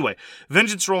quote. Anyway,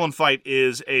 Vengeance Roll and Fight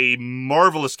is a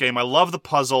marvelous game. I love the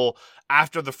puzzle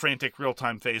after the frantic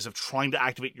real-time phase of trying to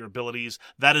activate your abilities.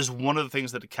 That is one of the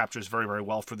things that it captures very, very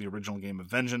well for the original game of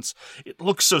Vengeance. It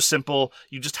looks so simple.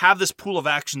 You just have this pool of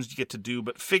actions you get to do,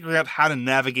 but figuring out how to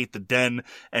navigate the den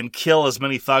and kill as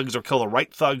many thugs or kill the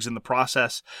right thugs in the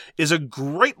process is a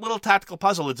great little tactical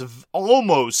puzzle. It's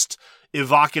almost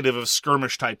evocative of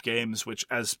skirmish-type games, which,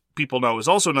 as people know, is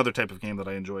also another type of game that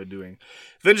I enjoy doing.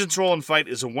 Vengeance Roll and Fight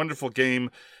is a wonderful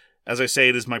game. As I say,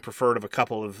 it is my preferred of a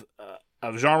couple of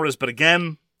genres, but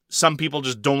again, some people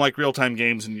just don't like real-time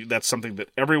games, and that's something that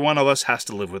every one of us has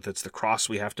to live with. It's the cross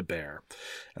we have to bear.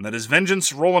 And that is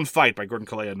Vengeance Roll and Fight by Gordon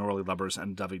Kalea, Norley Lubbers,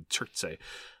 and David Turtse.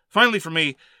 Finally, for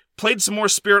me, played some more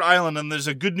Spirit Island, and there's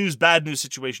a good news, bad news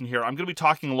situation here. I'm going to be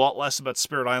talking a lot less about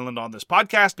Spirit Island on this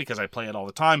podcast because I play it all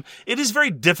the time. It is very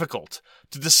difficult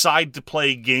to decide to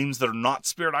play games that are not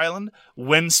Spirit Island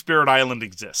when Spirit Island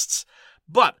exists.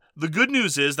 But the good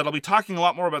news is that I'll be talking a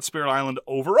lot more about Spirit Island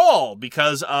overall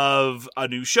because of a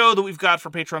new show that we've got for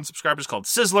Patreon subscribers called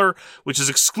Sizzler, which is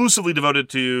exclusively devoted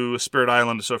to Spirit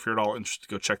Island. So if you're at all interested,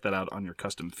 go check that out on your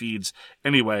custom feeds.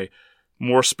 Anyway,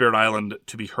 more Spirit Island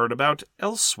to be heard about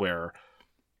elsewhere.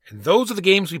 And those are the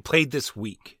games we played this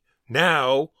week.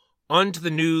 Now, on to the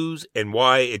news and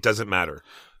why it doesn't matter.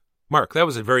 Mark, that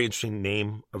was a very interesting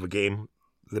name of a game.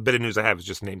 The bit of news I have is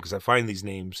just a name because I find these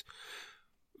names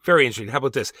very interesting. How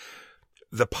about this?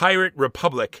 The Pirate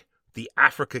Republic, the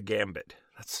Africa Gambit.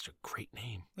 That's such a great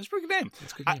name. That's a pretty good name.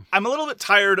 That's a good name. I'm a little bit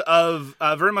tired of,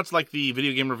 very much like the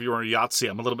video game reviewer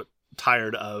Yahtzee, I'm a little bit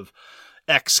tired of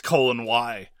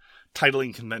X:Y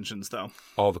titling conventions, though.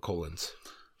 All the colons.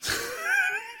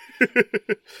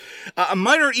 A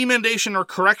minor emendation or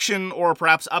correction or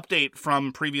perhaps update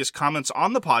from previous comments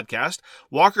on the podcast.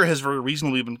 Walker has very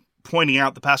reasonably been pointing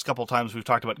out the past couple of times we've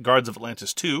talked about Guards of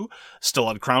Atlantis 2, still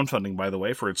on crowdfunding, by the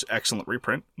way, for its excellent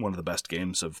reprint, one of the best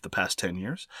games of the past 10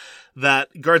 years,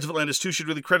 that Guards of Atlantis 2 should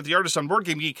really credit the artist on Board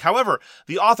Game Geek. However,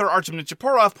 the author Artem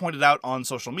Nichiporov pointed out on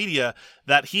social media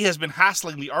that he has been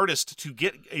hassling the artist to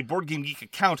get a Board Game Geek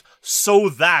account so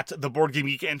that the Board Game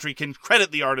Geek entry can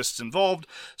credit the artists involved.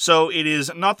 So it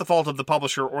is not the fault of the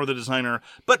publisher or the designer,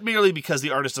 but merely because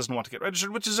the artist doesn't want to get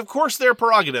registered, which is, of course, their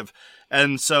prerogative.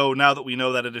 And so now that we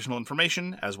know that additional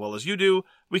information, as well as you do,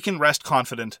 we can rest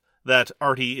confident that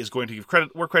Artie is going to give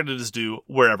credit where credit is due,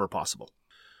 wherever possible.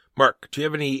 Mark, do you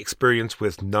have any experience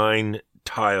with 9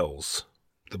 Tiles,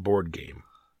 the board game?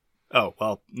 Oh,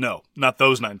 well, no, not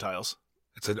those 9 tiles.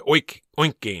 It's an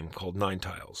oink game called 9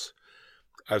 Tiles.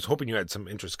 I was hoping you had some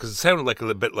interest because it sounded like a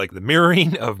little bit like the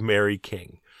mirroring of Mary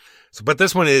King. So, but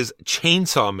this one is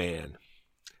Chainsaw Man,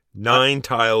 9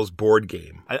 Tiles board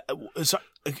game. Sorry.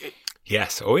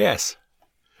 Yes. Oh, yes.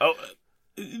 Oh,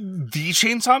 the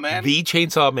Chainsaw Man? The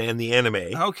Chainsaw Man, the anime.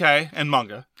 Okay, and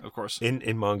manga, of course. In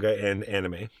manga and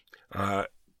anime.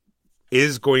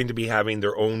 Is going to be having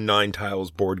their own 9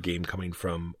 Tiles board game coming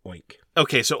from Oink.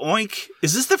 Okay, so Oink,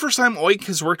 is this the first time Oink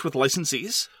has worked with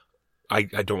licensees? I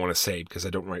don't want to say because I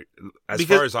don't write,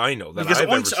 far as I know. That because I've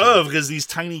Oink's ever seen because these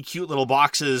tiny, cute little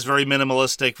boxes, very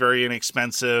minimalistic, very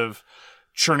inexpensive,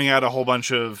 churning out a whole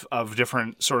bunch of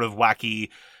different sort of wacky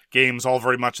games, all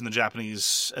very much in the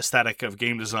Japanese aesthetic of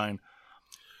game design.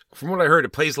 From what I heard,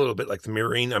 it plays a little bit like the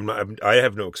mirroring. I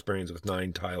have no experience with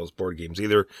 9 Tiles board games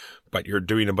either, but you're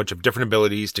doing a bunch of different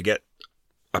abilities to get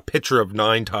a picture of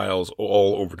 9 tiles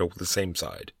all over the same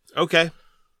side. Okay.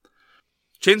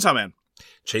 Chainsaw Man.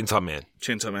 Chainsaw Man.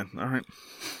 Chainsaw Man. All right.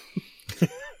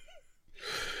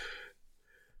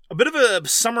 A bit of a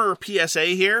summer PSA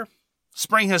here.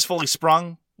 Spring has fully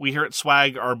sprung. We here at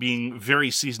Swag are being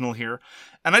very seasonal here.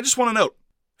 And I just want to note,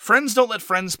 friends don't let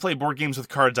friends play board games with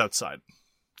cards outside.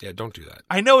 Yeah, don't do that.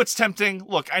 I know it's tempting.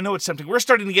 Look, I know it's tempting. We're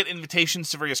starting to get invitations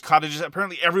to various cottages.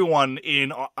 Apparently everyone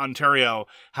in Ontario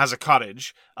has a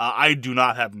cottage. I do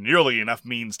not have nearly enough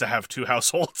means to have 2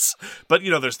 households. But,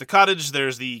 there's the cottage,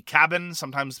 there's the cabin.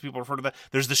 Sometimes people refer to that.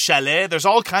 There's the chalet. There's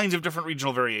all kinds of different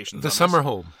regional variations. The summer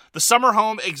home. The summer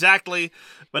home, exactly.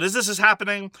 But as this is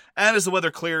happening, and as the weather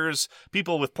clears,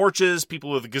 people with porches, people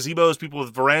with gazebos, people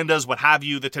with verandas, what have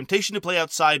you, the temptation to play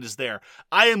outside is there.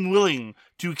 I am willing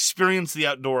to experience the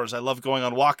outdoors. I love going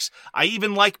on walks. I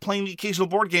even like playing the occasional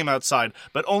board game outside,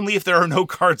 but only if there are no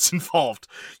cards involved.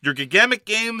 Your Gigamic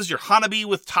games, your Hanabi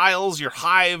with tiles, your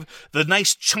Hive, the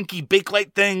nice chunky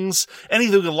Bakelite things,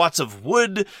 anything with lots of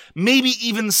wood, maybe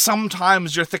even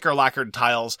sometimes your thicker lacquered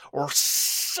tiles, or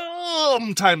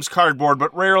sometimes cardboard,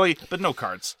 but rarely, but no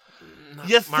cards.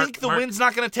 You think the wind's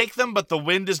not going to take them, but the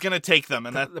wind is going to take them.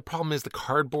 And the problem is the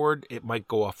cardboard, it might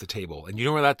go off the table. And you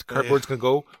know where that cardboard's going to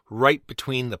go? Right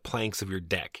between the planks of your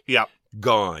deck. Yeah.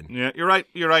 Gone. Yeah, you're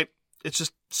right. It's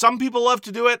just, some people love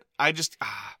to do it.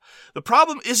 The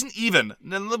problem isn't even,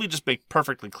 and let me just make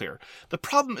perfectly clear, the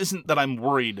problem isn't that I'm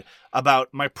worried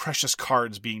about my precious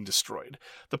cards being destroyed.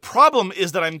 The problem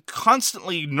is that I'm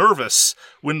constantly nervous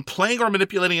when playing or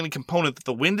manipulating any component that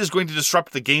the wind is going to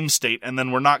disrupt the game state and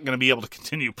then we're not going to be able to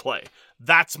continue play.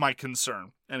 That's my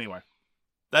concern. Anyway,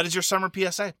 that is your summer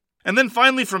PSA. And then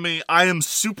finally for me, I am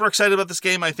super excited about this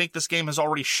game. I think this game has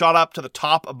already shot up to the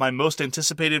top of my most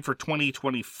anticipated for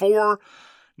 2024,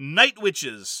 Night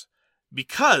Witches.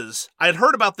 Because I had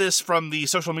heard about this from the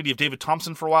social media of David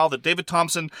Thompson for a while, that David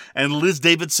Thompson and Liz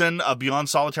Davidson of Beyond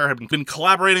Solitaire have been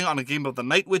collaborating on a game of the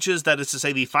Night Witches, that is to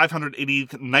say the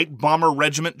 580th Night Bomber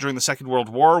Regiment during the Second World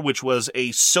War, which was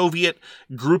a Soviet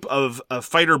group of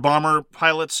fighter bomber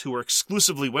pilots who were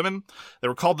exclusively women. They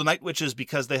were called the Night Witches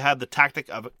because they had the tactic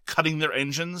of cutting their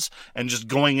engines and just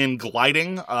going in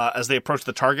gliding as they approached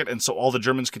the target, and so all the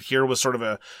Germans could hear was sort of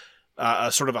a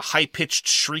high-pitched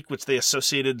shriek, which they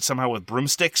associated somehow with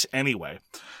broomsticks anyway.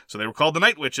 So they were called the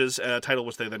Night Witches, a title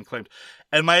which they then claimed.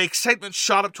 And my excitement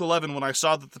shot up to 11 when I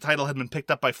saw that the title had been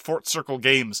picked up by Fort Circle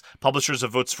Games, publishers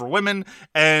of Votes for Women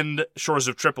and Shores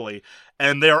of Tripoli.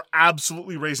 And they are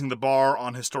absolutely raising the bar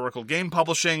on historical game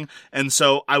publishing. And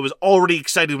so I was already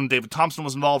excited when David Thompson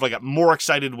was involved. I got more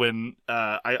excited when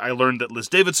I learned that Liz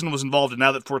Davidson was involved. And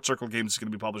now that Fort Circle Games is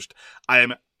going to be published, I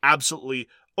am absolutely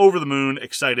over the moon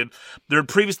excited. There had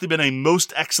previously been a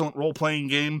most excellent role-playing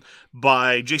game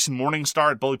by Jason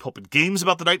Morningstar at Bully Pulpit Games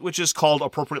about the Night Witches called,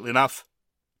 appropriately enough,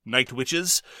 Night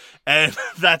Witches. And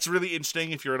that's really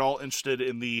interesting if you're at all interested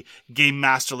in the game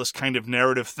masterless kind of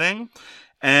narrative thing.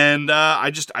 And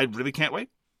I really can't wait.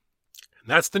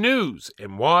 That's the news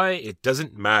and why it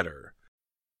doesn't matter.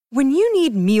 When you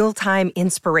need mealtime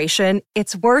inspiration,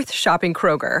 it's worth shopping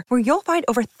Kroger, where you'll find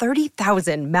over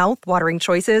 30,000 mouth-watering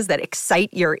choices that excite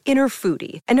your inner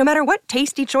foodie. And no matter what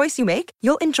tasty choice you make,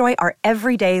 you'll enjoy our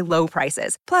everyday low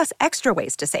prices, plus extra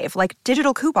ways to save, like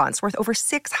digital coupons worth over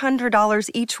 $600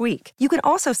 each week. You can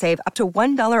also save up to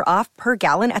 $1 off per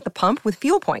gallon at the pump with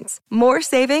fuel points. More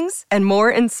savings and more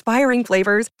inspiring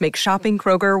flavors make shopping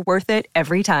Kroger worth it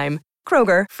every time.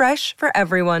 Kroger, fresh for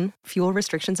everyone. Fuel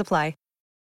restrictions apply.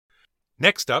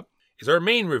 Next up is our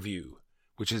main review,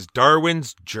 which is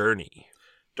Darwin's Journey.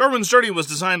 Darwin's Journey was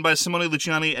designed by Simone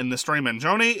Luciani and Nestori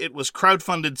Mangione. It was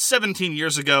crowdfunded 17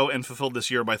 years ago and fulfilled this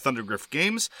year by Thundergriff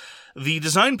Games. The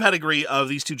design pedigree of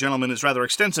these two gentlemen is rather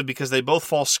extensive because they both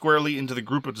fall squarely into the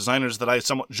group of designers that I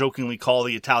somewhat jokingly call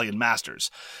the Italian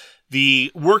Masters.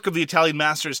 The work of the Italian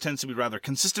Masters tends to be rather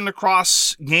consistent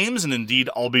across games, and indeed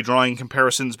I'll be drawing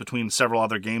comparisons between several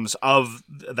other games of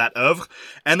that oeuvre,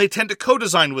 and they tend to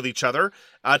co-design with each other,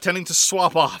 tending to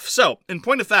swap off. So, in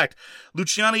point of fact,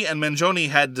 Luciani and Mangione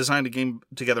had designed a game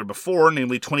together before,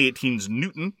 namely 2018's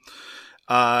Newton.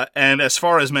 And as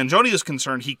far as Mangione is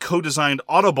concerned, he co-designed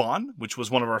Autobahn, which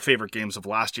was one of our favorite games of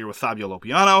last year with Fabio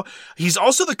Lopiano. He's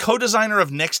also the co-designer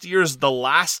of next year's The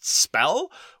Last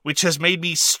Spell, which has made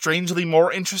me strangely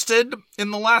more interested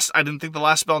in I didn't think The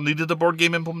Last Spell needed a board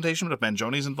game implementation, but if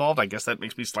Mangione's involved, I guess that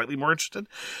makes me slightly more interested.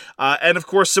 And of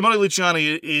course, Simone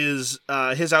Luciani is,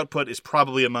 his output is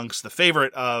probably amongst the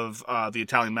favorite of the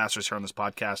Italian Masters here on this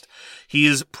podcast. He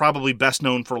is probably best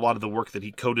known for a lot of the work that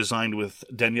he co-designed with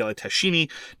Daniele Tascini,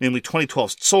 namely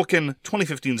 2012's Tzolk'in,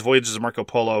 2015's Voyages of Marco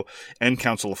Polo, and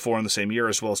Council of Four in the same year,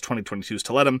 as well as 2022's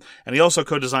Toletum. And he also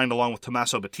co-designed, along with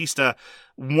Tommaso Battista,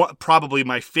 probably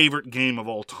my favorite game of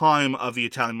all time of the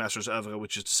Italian Masters oeuvre,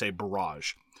 which is to say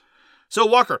Barrage. So,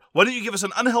 Walker, why don't you give us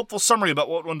an unhelpful summary about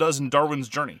what one does in Darwin's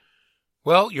Journey?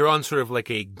 Well, you're on sort of like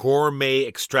a gourmet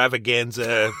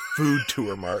extravaganza food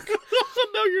tour, Mark.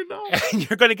 No, you're not. And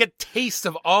you're going to get taste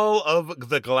of all of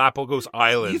the Galapagos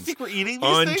Islands. You think we're eating these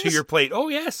onto things? your plate. Oh,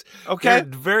 yes. Okay.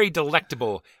 They're very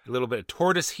delectable. A little bit of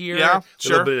tortoise here. Yeah, a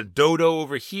little bit of dodo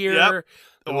over here. Yep.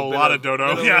 A lot of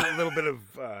dodo. A little bit of,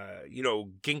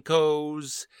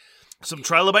 ginkgos. Some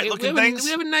trilobite-looking things?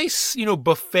 We have a nice,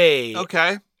 buffet.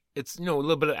 Okay. It's, a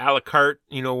little bit of a la carte,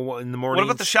 in the morning. What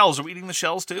about the shells? Are we eating the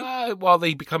shells, too? Well,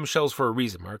 they become shells for a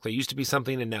reason, Mark. They used to be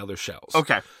something, and now they're shells.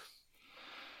 Okay.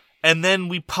 And then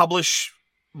we publish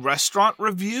restaurant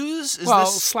reviews?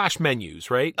 Slash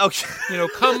menus, right? Okay.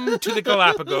 Come to the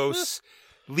Galapagos,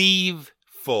 leave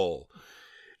full.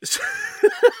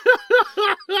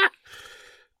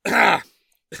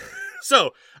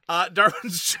 So,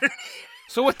 Darwin's Journey.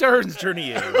 So what Darwin's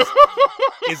Journey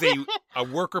is a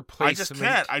worker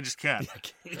placement. I just can't.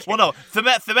 Well, no,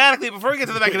 thematically, before we get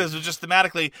to the mechanism, just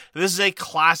thematically, this is a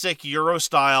classic Euro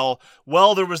style.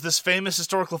 Well, there was this famous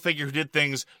historical figure who did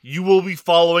things. You will be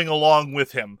following along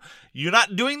with him. You're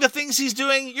not doing the things he's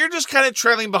doing. You're just kind of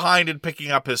trailing behind and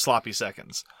picking up his sloppy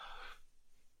seconds.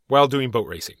 While doing boat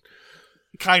racing.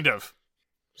 Kind of.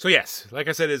 So yes, like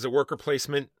I said, it's a worker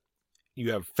placement.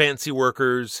 You have fancy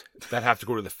workers that have to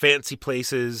go to the fancy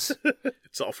places.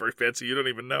 It's all very fancy. You don't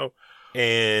even know.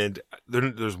 And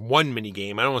there's one mini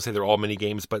game. I don't want to say they're all mini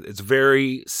games, but it's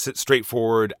very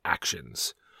straightforward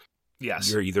actions.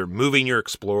 Yes. You're either moving your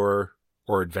explorer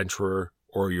or adventurer,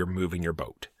 or you're moving your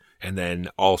boat. And then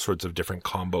all sorts of different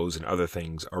combos and other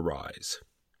things arise.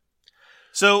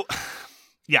 So,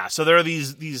 yeah. So there are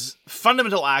these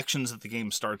fundamental actions that the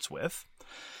game starts with.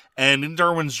 And in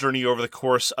Darwin's Journey, over the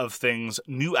course of things,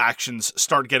 new actions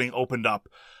start getting opened up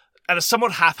at a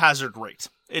somewhat haphazard rate.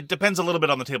 It depends a little bit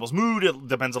on the table's mood. It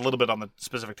depends a little bit on the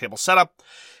specific table setup.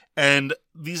 And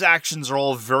these actions are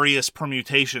all various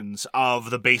permutations of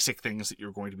the basic things that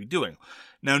you're going to be doing.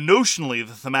 Now, notionally,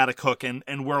 the thematic hook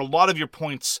and where a lot of your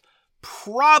points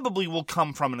probably will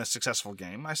come from in a successful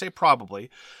game, I say probably,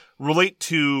 relate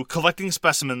to collecting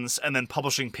specimens and then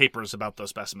publishing papers about those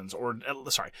specimens, or,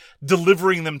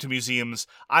 delivering them to museums.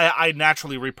 I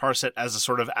naturally reparse it as a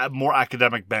sort of more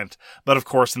academic bent, but of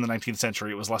course in the 19th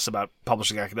century it was less about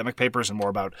publishing academic papers and more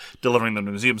about delivering them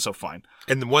to museums, so fine.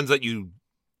 And the ones that you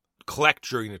collect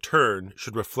during a turn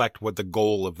should reflect what the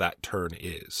goal of that turn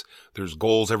is. There's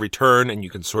goals every turn, and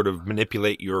you can sort of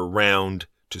manipulate your round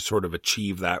to sort of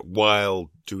achieve that while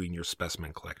doing your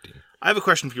specimen collecting. I have a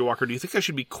question for you, Walker. Do you think I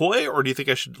should be coy, or do you think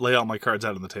I should lay all my cards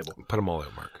out on the table? Put them all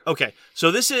out, Mark. Okay,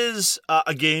 so this is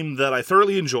a game that I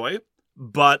thoroughly enjoy,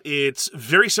 but it's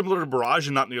very similar to Barrage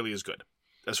and not nearly as good,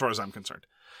 as far as I'm concerned.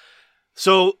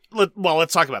 So,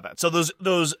 let's talk about that. So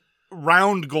those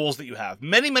round goals that you have,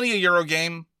 many a Euro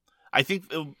game, I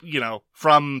think,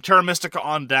 from Terra Mystica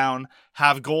on down,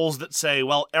 have goals that say,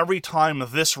 well, every time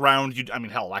this round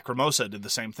Lacrimosa did the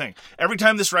same thing. Every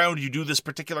time this round you do this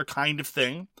particular kind of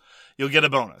thing, you'll get a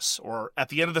bonus. Or at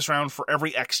the end of this round, for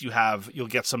every X you have, you'll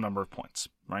get some number of points,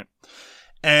 right?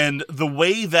 And the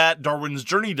way that Darwin's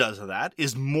Journey does that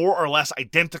is more or less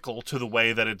identical to the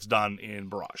way that it's done in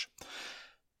Barrage.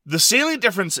 The salient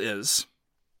difference is,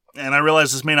 and I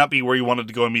realize this may not be where you wanted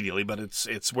to go immediately, but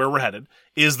it's where we're headed,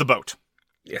 is the boat.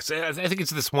 Yes, I think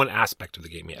it's this one aspect of the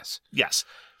game, yes. Yes.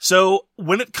 So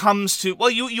when it comes to,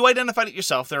 you identified it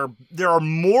yourself. There are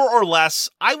more or less,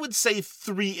 I would say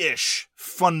 3-ish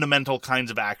fundamental kinds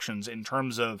of actions in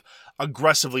terms of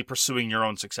aggressively pursuing your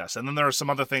own success. And then there are some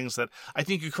other things that I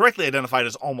think you correctly identified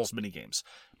as almost mini-games.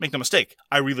 Make no mistake,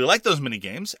 I really like those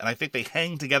mini-games, and I think they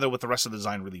hang together with the rest of the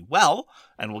design really well,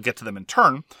 and we'll get to them in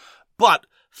turn. But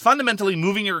fundamentally,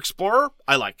 moving your explorer,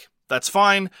 I like. That's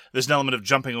fine. There's an element of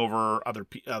jumping over other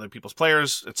people's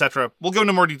players, etc. We'll go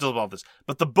into more details about this.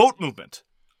 But the boat movement,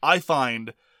 I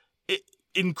find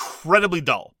incredibly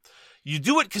dull. You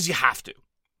do it because you have to,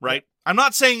 right? I'm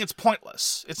not saying it's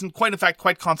pointless. It's in fact,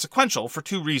 quite consequential for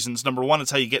two reasons. Number one,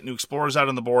 it's how you get new explorers out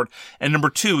on the board. And number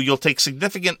two, you'll take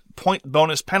significant point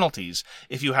bonus penalties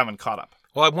if you haven't caught up.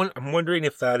 Well, I'm wondering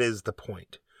if that is the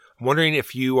point. I'm wondering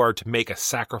if you are to make a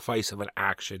sacrifice of an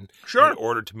action in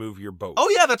order to move your boat. Oh,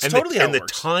 yeah, that's totally how it works. And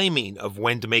the timing of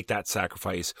when to make that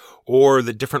sacrifice, or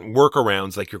the different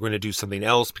workarounds, like you're going to do something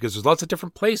else, because there's lots of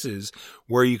different places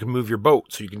where you can move your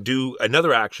boat. So you can do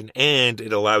another action, and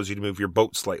it allows you to move your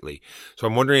boat slightly. So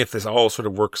I'm wondering if this all sort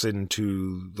of works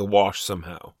into the wash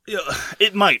somehow. Yeah,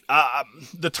 it might.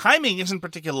 The timing isn't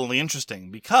particularly interesting,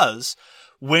 because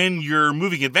when you're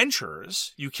moving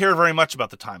adventurers, you care very much about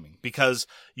the timing because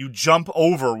you jump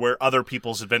over where other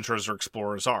people's adventurers or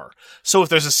explorers are. So if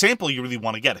there's a sample you really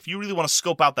want to get, if you really want to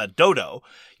scope out that dodo,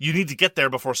 you need to get there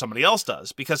before somebody else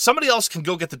does, because somebody else can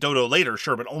go get the dodo later,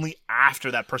 sure, but only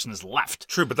after that person has left.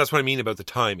 True, but that's what I mean about the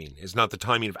timing. It's not the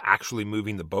timing of actually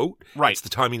moving the boat. Right. It's the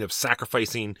timing of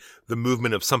sacrificing the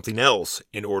movement of something else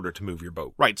in order to move your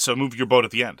boat. Right, so move your boat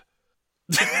at the end.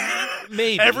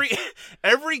 Maybe.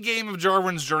 Every game of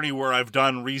Darwin's Journey where I've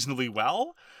done reasonably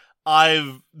well,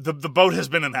 the boat has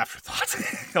been an afterthought.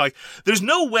 Like, there's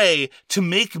no way to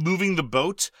make moving the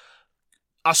boat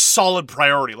a solid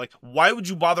priority. Like, why would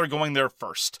you bother going there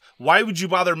first? Why would you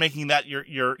bother making that your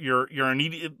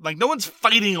immediate, like, no one's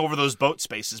fighting over those boat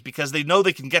spaces because they know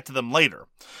they can get to them later.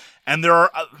 And there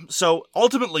are, so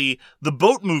ultimately, the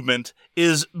boat movement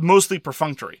is mostly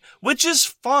perfunctory, which is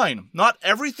fine. Not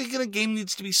everything in a game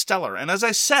needs to be stellar. And as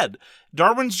I said,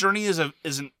 Darwin's Journey is a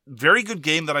very good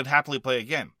game that I'd happily play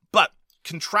again. But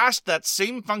contrast that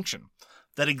same function,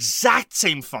 that exact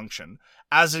same function,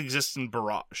 as it exists in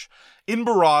Barrage. In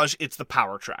Barrage, it's the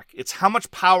power track. It's how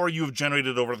much power you have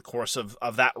generated over the course of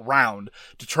that round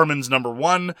determines, number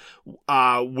one,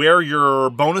 where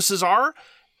your bonuses are,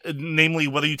 namely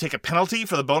whether you take a penalty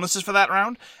for the bonuses for that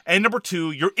round, and number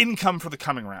two, your income for the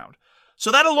coming round. So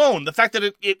that alone, the fact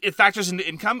that it factors into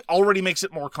income already makes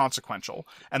it more consequential.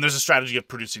 And there's a strategy of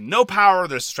producing no power,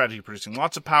 there's a strategy of producing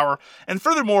lots of power, and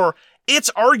furthermore,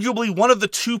 it's arguably one of the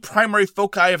two primary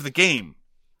foci of the game.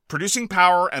 Producing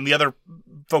power, and the other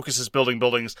focus is building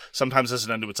buildings, sometimes as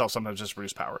an end to itself, sometimes just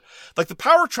produce power. Like, the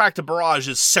power track to Barrage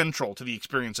is central to the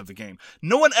experience of the game.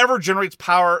 No one ever generates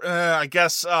power, I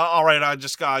guess, all right,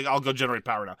 I'll go generate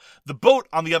power now. The boat,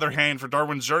 on the other hand, for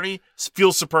Darwin's Journey,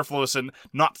 feels superfluous and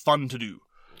not fun to do.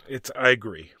 I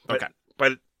agree. Okay.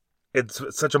 But it's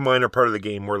such a minor part of the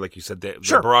game where, like you said, the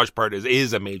Barrage part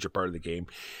is a major part of the game.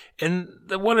 And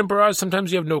the one in Barrage,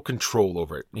 sometimes you have no control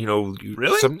over it.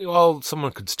 Really?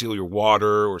 Someone could steal your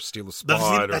water or steal a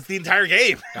spot. That's the entire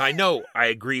game. I know. I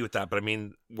agree with that. But I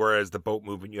mean, whereas the boat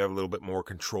movement, you have a little bit more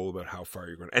control about how far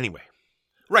you're going. Anyway.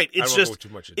 Right. It's just, too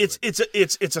much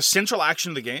it's a central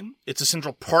action of the game. It's a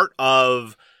central part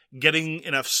of getting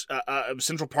enough, a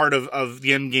central part of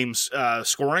the end game's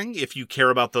scoring, if you care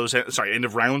about those, end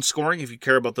of round scoring, if you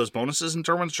care about those bonuses in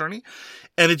Darwin's Journey.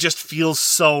 And it just feels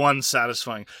so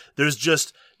unsatisfying. There's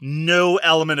just no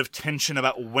element of tension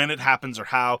about when it happens or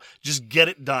how. Just get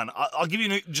it done. I'll give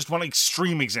you just one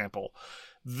extreme example.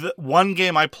 The one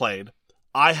game I played,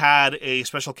 I had a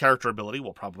special character ability,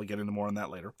 we'll probably get into more on that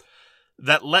later,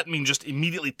 that let me just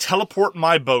immediately teleport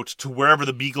my boat to wherever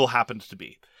the beagle happened to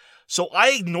be. So I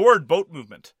ignored boat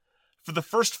movement for the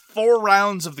first 4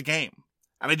 rounds of the game,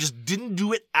 and I just didn't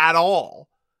do it at all.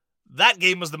 That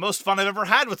game was the most fun I've ever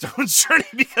had with Darwin's Journey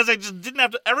because I just didn't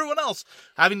have to, everyone else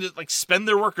having to spend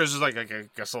their workers is like, I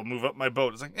guess I'll move up my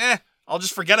boat. It's like, I'll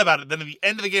just forget about it. Then at the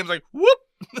end of the game, it's like, whoop.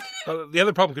 The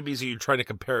other problem could be you're trying to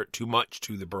compare it too much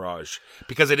to the Barrage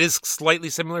because it is slightly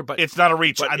similar, but it's not a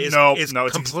reach. It's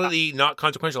completely not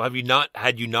consequential.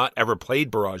 Had you not ever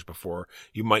played Barrage before,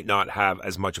 you might not have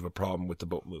as much of a problem with the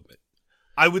boat movement.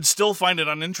 I would still find it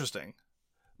uninteresting.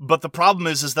 But the problem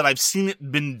is that I've seen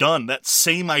it been done. That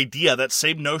same idea, that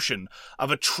same notion of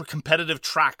a competitive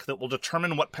track that will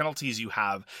determine what penalties you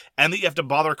have and that you have to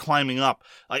bother climbing up.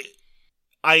 I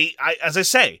as I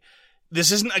say,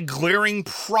 this isn't a glaring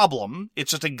problem.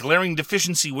 It's just a glaring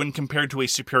deficiency when compared to a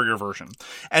superior version.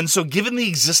 And so given the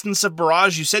existence of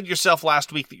Barrage, you said yourself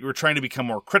last week that you were trying to become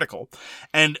more critical.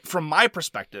 And from my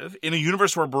perspective, in a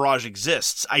universe where Barrage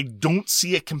exists, I don't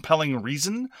see a compelling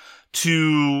reason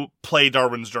to play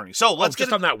Darwin's Journey. So let's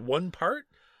get on that one part.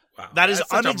 Wow, that's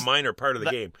such a minor part of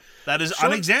the game. That is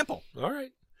an example. All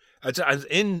right.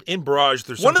 In Barrage,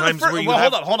 there's sometimes where you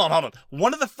hold on.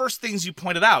 One of the first things you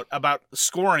pointed out about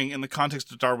scoring in the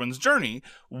context of Darwin's Journey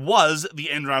was the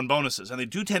end round bonuses, and they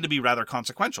do tend to be rather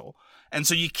consequential. And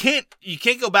so you can't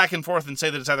go back and forth and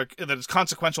say that it's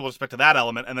consequential with respect to that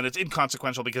element, and then it's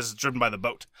inconsequential because it's driven by the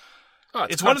boat. Oh,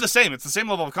 it's one of the same. It's the same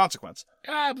level of consequence.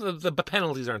 The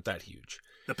penalties aren't that huge.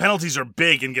 The penalties are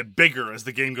big and get bigger as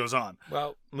the game goes on.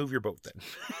 Well, move your boat then.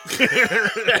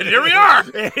 And here we are.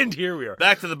 And here we are.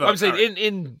 Back to the boat. I'm saying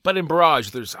in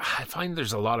Barrage, I find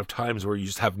there's a lot of times where you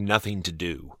just have nothing to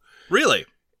do. Really?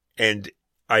 And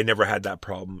I never had that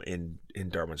problem in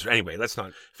Darwin's. Anyway, let's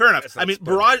not. Fair enough. I mean,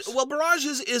 Barrage. Well, Barrage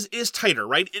is tighter,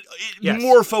 right? It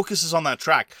more focuses on that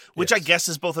track, which I guess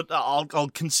is both. I'll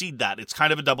concede that it's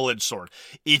kind of a double-edged sword.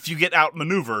 If you get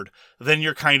outmaneuvered, then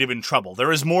you're kind of in trouble.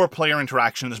 There is more player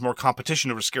interaction. There's more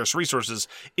competition over scarce resources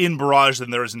in Barrage than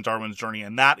there is in Darwin's Journey,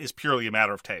 and that is purely a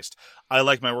matter of taste. I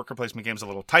like my worker placement games a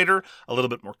little tighter, a little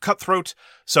bit more cutthroat.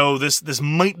 So this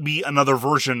might be another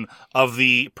version of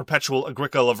the perpetual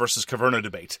Agricola versus Caverna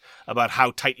debate about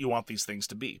how tight you want these things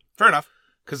to be. Fair enough.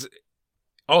 Because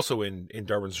also in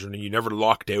Darwin's Journey, you never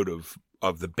locked out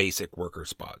of the basic worker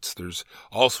spots. There's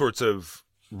all sorts of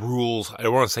rules. I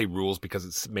don't want to say rules because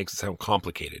it makes it sound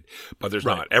complicated, but there's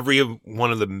not. Every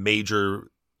one of the major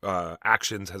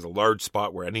actions has a large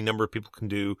spot where any number of people can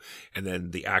do, and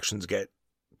then the actions get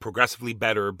progressively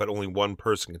better, but only one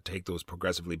person can take those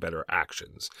progressively better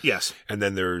actions. Yes. And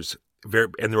then there's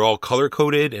and they're all color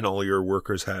coded, and all your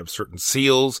workers have certain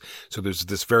seals. So there's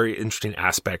this very interesting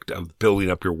aspect of building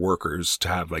up your workers to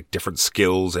have like different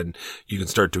skills, and you can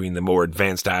start doing the more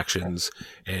advanced actions.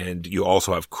 And you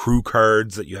also have crew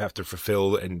cards that you have to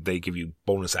fulfill, and they give you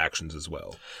bonus actions as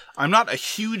well. I'm not a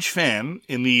huge fan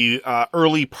in the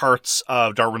early parts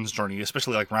of Darwin's Journey,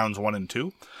 especially like rounds 1 and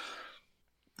 2,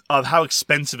 of how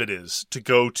expensive it is to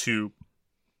go to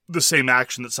the same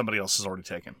action that somebody else has already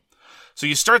taken. So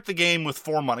you start the game with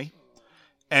 4 money,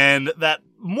 and that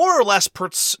more or less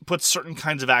puts certain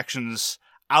kinds of actions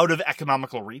out of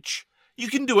economical reach. You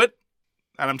can do it,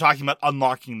 and I'm talking about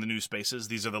unlocking the new spaces.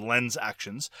 These are the lens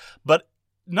actions. But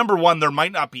number one, there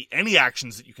might not be any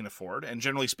actions that you can afford, and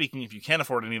generally speaking, if you can't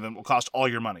afford any of them, it will cost all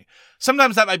your money.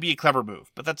 Sometimes that might be a clever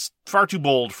move, but that's far too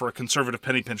bold for a conservative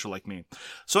penny pincher like me.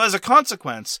 So as a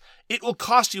consequence, it will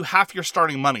cost you half your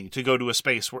starting money to go to a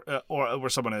space where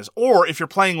someone is. Or if you're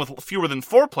playing with fewer than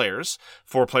 4 players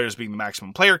being the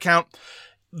maximum player count,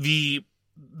 the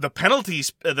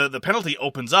penalty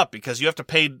opens up because you have to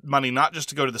pay money not just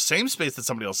to go to the same space that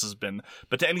somebody else has been,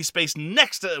 but to any space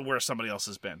next to where somebody else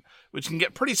has been, which can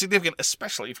get pretty significant,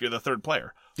 especially if you're the third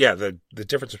player. Yeah, the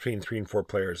difference between 3 and 4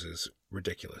 players is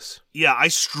ridiculous. Yeah, I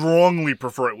strongly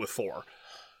prefer it with 4.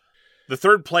 The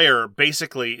third player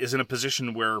basically is in a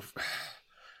position where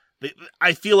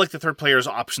I feel like the third player's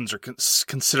options are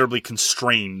considerably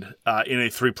constrained in a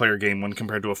 3-player game when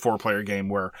compared to a 4-player game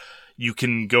where you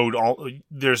can go to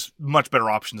there's much better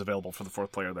options available for the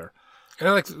 4th player there.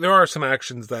 And there are some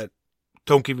actions that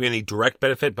don't give you any direct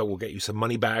benefit, but will get you some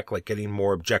money back, like getting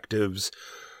more objectives,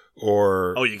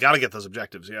 or you got to get those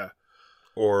objectives, yeah.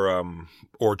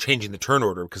 Or changing the turn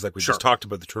order, because like we just talked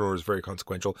about, the turn order is very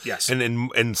consequential. Yes. And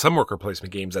in some worker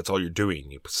placement games, that's all you're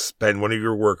doing. You spend one of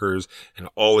your workers, and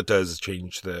all it does is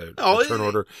change the turn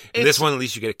order. In this one, at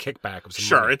least you get a kickback of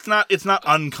some money. It's not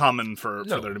uncommon for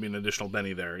there to be an additional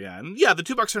Benny there, yeah. And yeah, the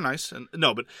 $2 are nice.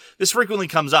 But this frequently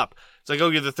comes up. It's like,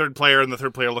 you're the third player, and the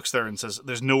third player looks there and says,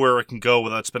 there's nowhere it can go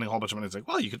without spending a whole bunch of money. It's like,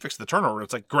 well, you can fix the turn order.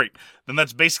 It's like, great. Then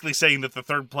that's basically saying that the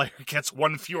third player gets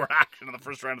 1 fewer action in the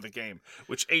first round of the game,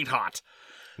 which ain't hot.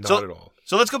 Not at all.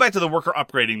 So let's go back to the worker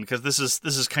upgrading, because this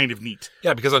is kind of neat.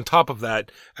 Yeah, because on top of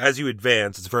that, as you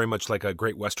advance, it's very much like a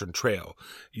Great Western Trail.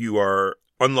 You are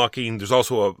unlocking, there's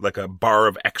also a bar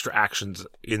of extra actions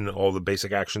in all the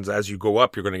basic actions. As you go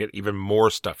up, you're going to get even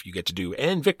more stuff you get to do,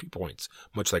 and victory points,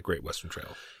 much like Great Western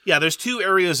Trail. Yeah, there's 2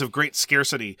 areas of great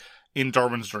scarcity in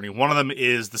Darwin's Journey. One of them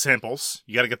is the samples.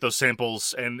 You got to get those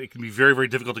samples, and it can be very, very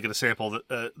difficult to get a sample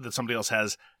that somebody else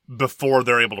has before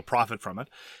they're able to profit from it.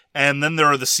 And then there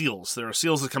are the seals. There are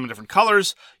seals that come in different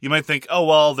colors. You might think,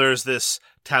 there's this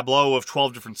tableau of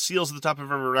 12 different seals at the top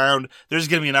of every round. There's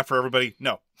going to be enough for everybody.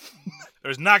 No.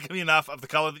 There's not going to be enough of the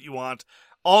color that you want.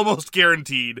 Almost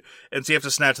guaranteed. And so you have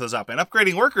to snatch those up. And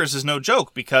upgrading workers is no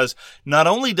joke, because not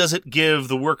only does it give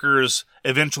the workers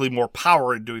eventually more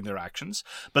power in doing their actions,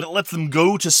 but it lets them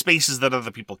go to spaces that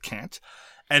other people can't.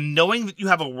 And knowing that you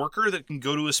have a worker that can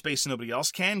go to a space nobody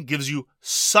else can gives you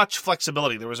such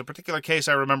flexibility. There was a particular case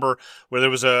I remember where there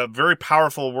was a very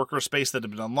powerful worker space that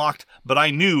had been unlocked, but I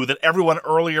knew that everyone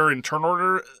earlier in turn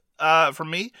order from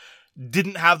me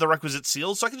didn't have the requisite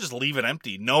seals, so I could just leave it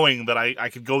empty, knowing that I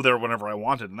could go there whenever I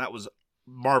wanted, and that was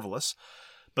marvelous.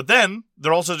 But then,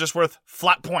 they're also just worth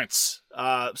flat points.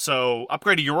 So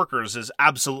upgrading your workers is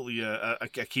absolutely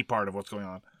a key part of what's going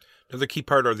on. Another key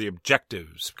part are the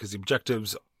objectives, because the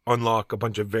objectives unlock a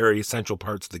bunch of very essential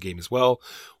parts of the game as well.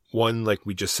 One, like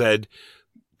we just said,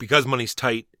 because money's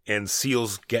tight and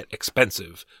seals get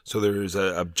expensive, so there's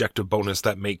an objective bonus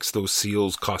that makes those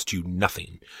seals cost you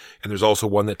nothing. And there's also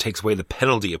one that takes away the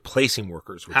penalty of placing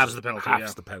workers, which halves the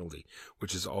penalty,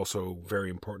 which is also very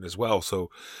important as well. So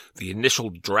the initial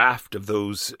draft of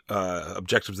those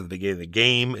objectives at the beginning of the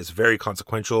game is very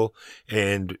consequential,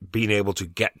 and being able to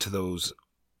get to those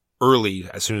early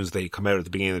as soon as they come out at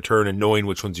the beginning of the turn and knowing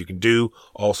which ones you can do,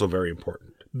 also very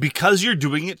important. Because you're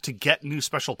doing it to get new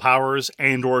special powers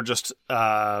and or just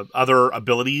other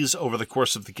abilities over the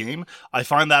course of the game, I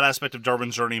find that aspect of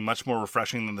Darwin's Journey much more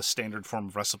refreshing than the standard form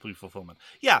of recipe fulfillment.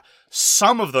 Yeah,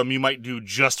 some of them you might do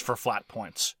just for flat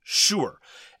points, sure.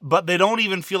 But they don't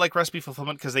even feel like recipe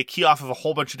fulfillment because they key off of a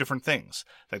whole bunch of different things.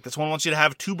 Like this one wants you to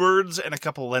have 2 birds and a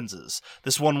couple lenses.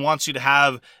 This one wants you to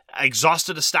have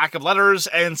exhausted a stack of letters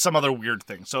and some other weird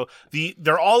thing. So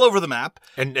they're all over the map.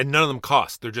 And none of them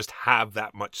cost. They just have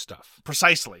that much stuff.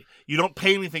 Precisely. You don't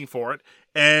pay anything for it.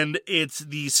 And it's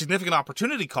the significant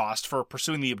opportunity cost for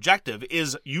pursuing the objective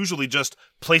is usually just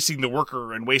placing the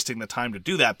worker and wasting the time to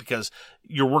do that because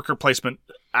your worker placement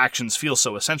actions feel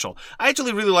so essential. I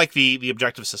actually really like the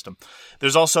objective system.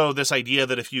 There's also this idea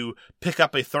that if you pick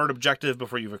up a third objective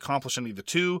before you've accomplished any of the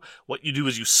two, what you do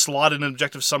is you slot in an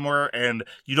objective somewhere and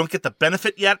you don't get the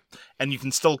benefit yet, and you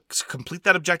can still complete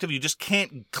that objective. You just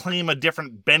can't claim a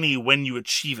different Benny when you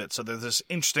achieve it. So there's this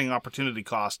interesting opportunity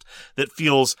cost that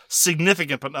feels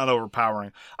significant but not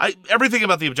overpowering. Everything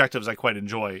about the objectives I quite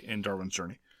enjoy in Darwin's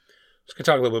Journey. Let's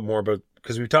talk a little bit more about,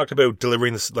 because we've talked about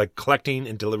delivering this, like collecting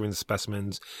and delivering the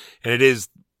specimens, and it is,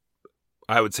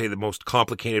 I would say, the most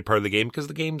complicated part of the game because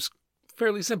the game's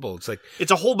fairly simple.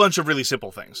 It's a whole bunch of really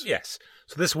simple things. Yes.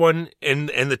 So this one, and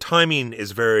the timing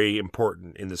is very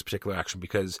important in this particular action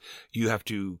because you have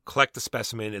to collect the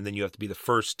specimen and then you have to be the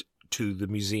first to the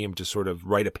museum to sort of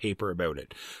write a paper about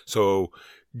it. So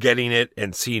getting it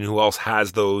and seeing who else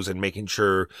has those and making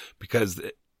sure, because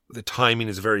the timing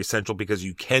is very essential because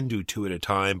you can do two at a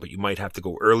time, but you might have to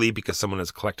go early because someone has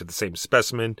collected the same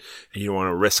specimen and you don't want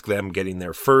to risk them getting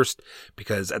there first,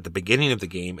 because at the beginning of the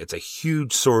game, it's a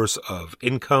huge source of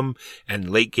income, and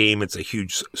late game, it's a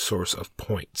huge source of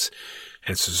points.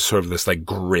 And it's sort of this like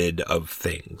grid of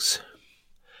things.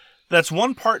 That's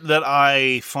one part that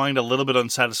I find a little bit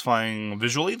unsatisfying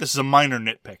visually. This is a minor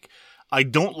nitpick. I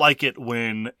don't like it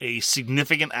when a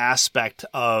significant aspect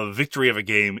of victory of a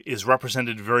game is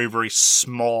represented very, very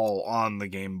small on the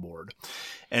game board.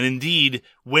 And indeed,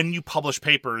 when you publish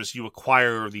papers, you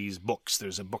acquire these books.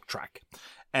 There's a book track.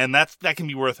 And that can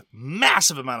be worth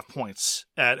massive amount of points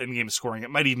at in-game scoring. It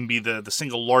might even be the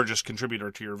single largest contributor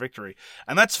to your victory.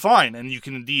 And that's fine. And you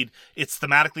can indeed, it's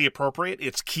thematically appropriate.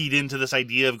 It's keyed into this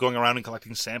idea of going around and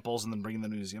collecting samples and then bringing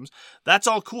them to museums. That's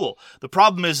all cool. The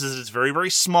problem is it's very, very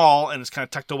small and it's kind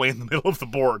of tucked away in the middle of the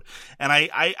board. And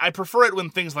I prefer it when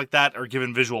things like that are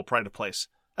given visual pride of place.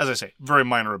 As I say, very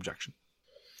minor objection.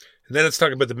 And then let's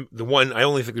talk about the one, I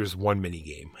only think there's one mini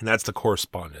game, and that's the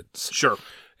correspondence. Sure.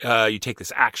 You take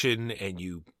this action and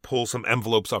you pull some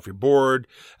envelopes off your board.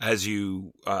 As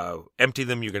you empty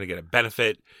them, you're going to get a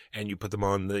benefit, and you put them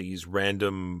on these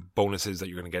random bonuses that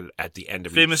you're going to get at the end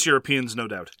of Famous Europeans, no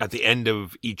doubt. At the end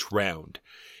of each round.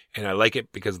 And I like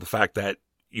it because of the fact that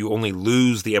you only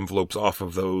lose the envelopes off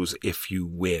of those if you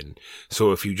win.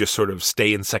 So if you just sort of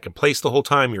stay in second place the whole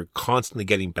time, you're constantly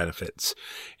getting benefits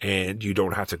and you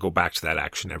don't have to go back to that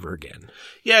action ever again.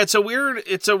 Yeah, it's a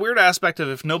weird aspect of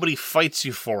if nobody fights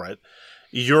you for it,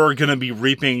 you're going to be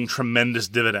reaping tremendous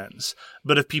dividends.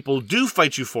 But if people do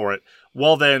fight you for it,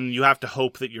 well, then you have to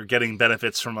hope that you're getting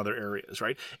benefits from other areas,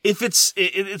 right? If it's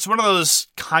one of those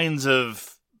kinds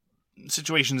of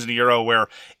situations in a Euro where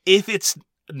if it's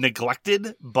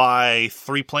neglected by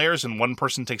three players and one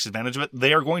person takes advantage of it,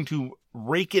 they are going to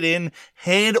rake it in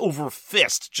hand over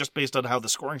fist just based on how the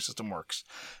scoring system works.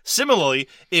 Similarly,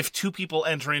 if two people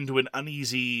enter into an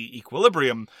uneasy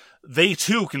equilibrium, they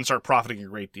too can start profiting a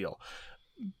great deal.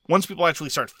 Once people actually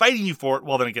start fighting you for it,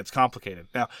 well, then it gets complicated.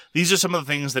 Now, these are some of the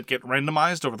things that get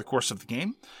randomized over the course of the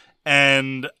game.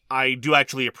 And I do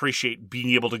actually appreciate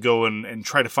being able to go and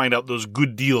try to find out those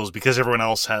good deals because everyone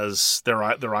else has their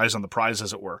eyes on the prize,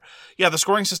 as it were. Yeah, the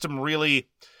scoring system really,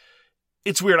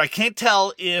 it's weird. I can't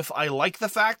tell if I like the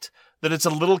fact that it's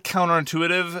a little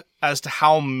counterintuitive as to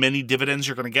how many dividends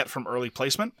you're going to get from early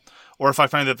placement, or if I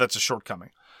find that that's a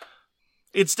shortcoming.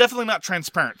 It's definitely not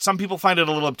transparent. Some people find it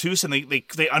a little obtuse and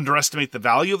they underestimate the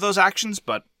value of those actions,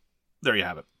 but there you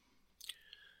have it.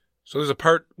 So there's a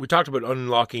part, we talked about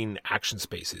unlocking action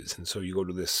spaces. And so you go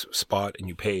to this spot and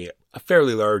you pay a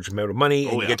fairly large amount of money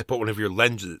and you get to put one of your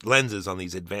lenses on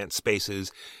these advanced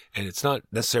spaces. And it's not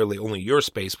necessarily only your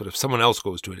space, but if someone else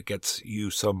goes to it, it gets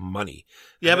you some money.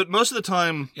 Yeah, but most of the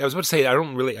time... Yeah, I was about to say, I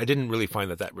didn't really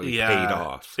find that really paid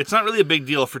off. It's not really a big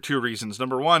deal for two reasons.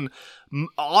 Number one,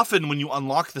 often when you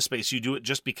unlock the space, you do it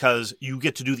just because you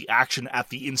get to do the action at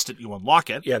the instant you unlock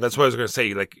it. Yeah, that's what I was going to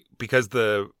say. Like, because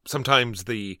sometimes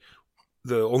the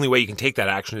only way you can take that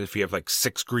action is if you have like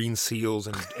 6 green seals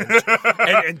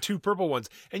and 2 purple ones.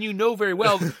 And you know very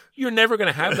well you're never going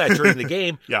to have that during the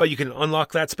game, but you can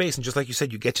unlock that space. And just like you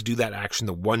said, you get to do that action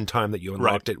the one time that you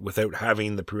unlocked it without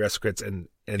having the prerequisites. And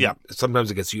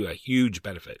sometimes it gets you a huge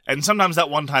benefit. And sometimes that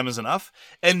one time is enough.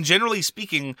 And generally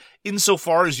speaking,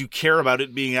 insofar as you care about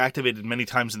it being activated many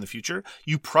times in the future,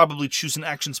 you probably choose an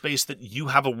action space that you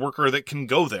have a worker that can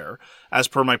go there, as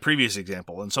per my previous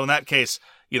example. And so in that case,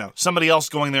 somebody else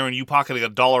going there and you pocketing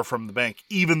 $1 from the bank,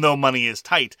 even though money is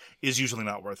tight, is usually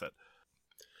not worth it.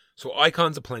 So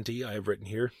icons aplenty, I have written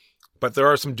here. but there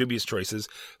are some dubious choices.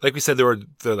 Like we said, there are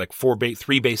like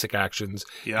three basic actions,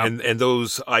 and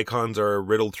those icons are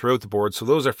riddled throughout the board, so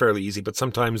those are fairly easy. But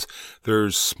sometimes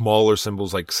there's smaller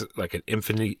symbols like an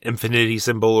infinity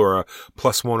symbol or a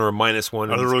 +1 or a -1,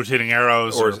 or the rotating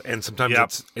arrows, and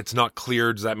sometimes it's not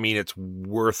clear. Does that mean it's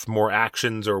worth more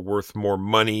actions or worth more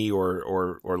money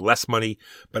or less money?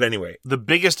 But anyway, the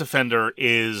biggest offender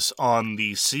is on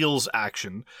the seals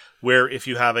action, where if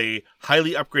you have a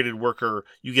highly upgraded worker,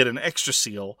 you get an extra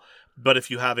seal, but if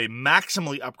you have a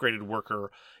maximally upgraded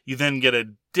worker, you then get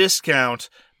a discount,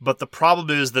 but the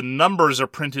problem is the numbers are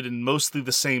printed in mostly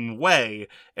the same way,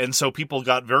 and so people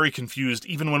got very confused,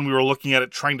 even when we were looking at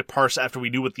it, trying to parse after we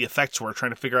knew what the effects were,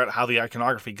 trying to figure out how the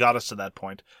iconography got us to that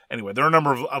point. Anyway, there are a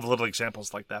number of little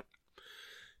examples like that.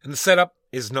 And the setup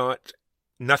is not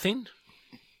nothing.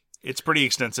 It's pretty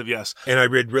extensive, yes. And I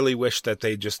really wish that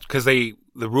they just, because the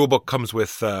rulebook comes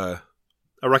with a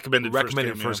recommended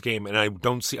first game, and I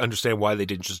don't understand why they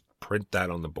didn't just print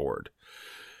that on the board.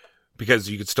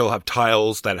 Because you could still have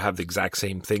tiles that have the exact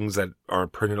same things that are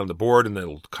printed on the board, and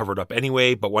they'll cover it up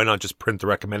anyway. But why not just print the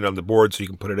recommended on the board so you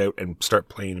can put it out and start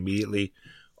playing immediately?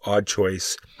 Odd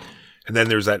choice. And then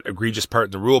there's that egregious part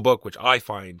in the rulebook, which I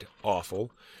find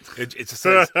awful. It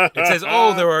says,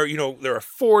 oh, there are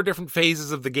 4 different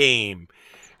phases of the game,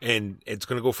 and it's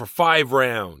going to go for 5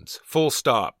 rounds, full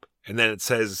stop. And then it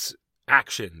says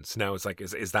actions. Now it's like,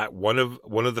 is that one of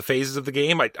the phases of the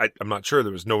game? I'm not sure.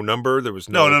 There was no number. There was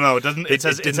no. No. It doesn't. It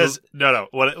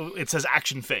says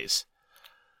action phase.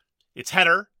 It's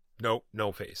header.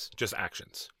 No phase. Just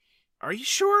actions. Are you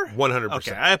sure? 100%.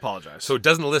 Okay, I apologize. So it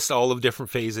doesn't list all of different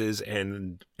phases,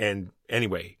 and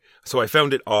anyway, so I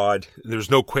found it odd. There's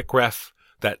no quick ref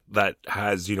that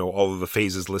has all of the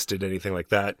phases listed, anything like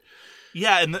that.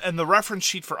 Yeah, and the reference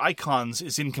sheet for icons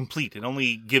is incomplete. It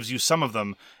only gives you some of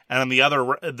them, and on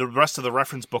the rest of the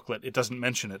reference booklet, it doesn't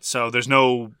mention it. So there's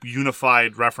no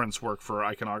unified reference work for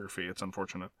iconography. It's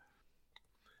unfortunate.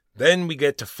 Then we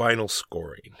get to final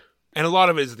scoring. And a lot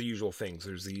of it is the usual things.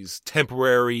 There's these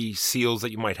temporary seals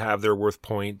that you might have that are worth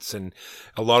points, and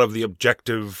a lot of the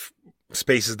objective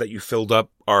spaces that you filled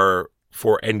up are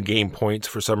for end game points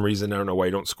for some reason. I don't know why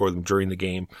you don't score them during the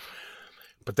game.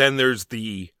 But then there's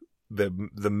the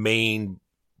main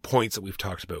points that we've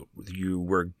talked about.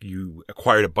 You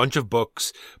acquired a bunch of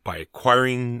books by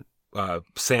acquiring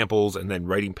samples and then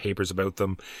writing papers about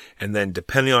them, and then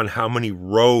depending on how many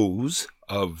rows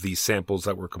of these samples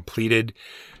that were completed,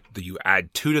 that you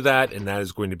add 2 to that, and that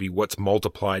is going to be what's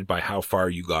multiplied by how far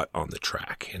you got on the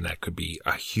track, and that could be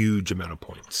a huge amount of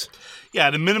points. Yeah,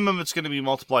 at a minimum, it's going to be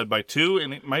multiplied by 2,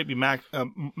 and it might be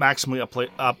maximally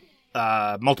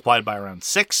multiplied by around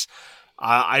 6.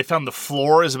 I found the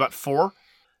floor is about 4,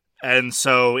 and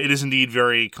so it is indeed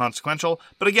very consequential.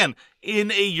 But again,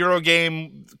 in a Euro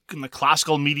game, in the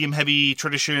classical medium-heavy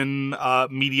tradition,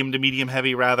 medium to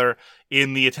medium-heavy rather,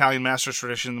 in the Italian Masters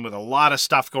tradition, with a lot of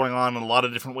stuff going on and a lot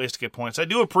of different ways to get points, I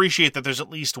do appreciate that there's at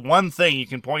least one thing you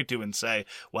can point to and say,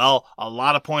 well, a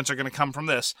lot of points are going to come from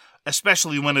this,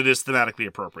 especially when it is thematically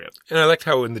appropriate. And I liked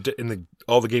how in the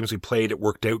all the games we played, it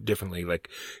worked out differently. Like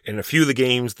in a few of the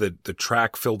games, the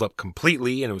track filled up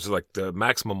completely, and it was like the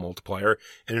maximum multiplier.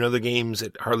 And in other games,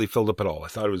 it hardly filled up at all. I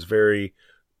thought it was very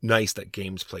nice that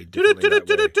games played differently that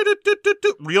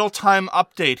way. Real-time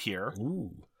update here.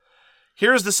 Ooh.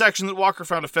 Here's the section that Walker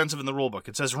found offensive in the rulebook.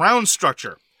 It says round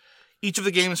structure. Each of the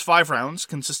game's 5 rounds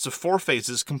consists of 4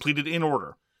 phases completed in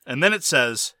order. And then it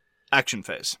says action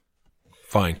phase.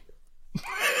 Fine.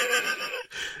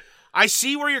 I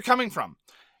see where you're coming from.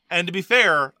 And to be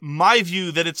fair, my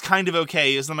view that it's kind of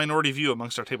okay is the minority view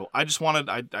amongst our table. I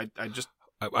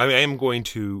am going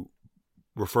to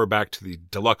refer back to the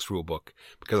deluxe rulebook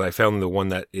because I found the one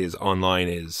that is online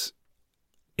is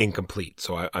incomplete.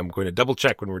 So I'm going to double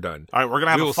check when we're done. All right, we're going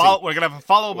to have a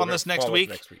follow up on this next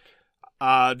week.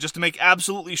 Just to make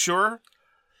absolutely sure.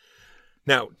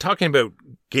 Now, talking about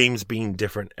games being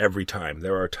different every time,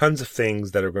 there are tons of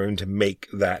things that are going to make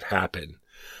that happen.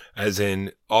 As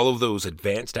in, all of those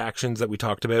advanced actions that we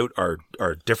talked about are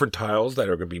different tiles that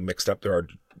are going to be mixed up.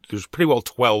 There's pretty well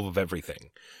 12 of everything.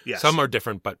 Yes. Some are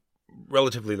different, but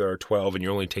relatively there are 12, and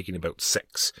you're only taking about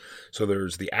 6. So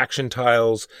there's the action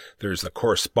tiles, there's the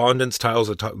correspondence tiles,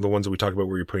 the ones that we talked about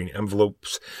where you're putting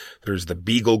envelopes. There's the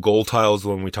Beagle goal tiles, the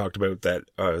one we talked about that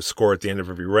score at the end of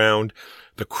every round.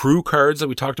 The crew cards that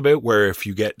we talked about, where if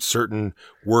you get certain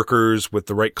workers with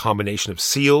the right combination of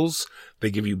seals, they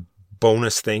give you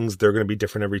bonus things. They're going to be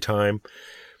different every time.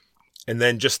 And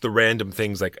then just the random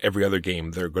things like every other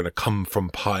game, they're going to come from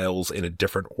piles in a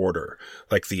different order.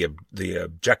 Like the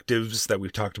objectives that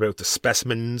we've talked about, the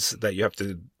specimens that you have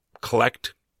to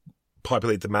collect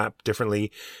populate the map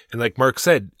differently. And like Mark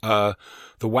said, the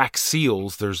wax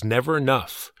seals, there's never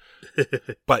enough.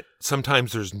 But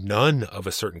sometimes there's none of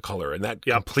a certain color, and that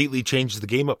completely changes the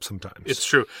game up sometimes. It's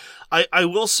true. I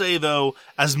will say, though,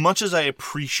 as much as I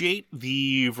appreciate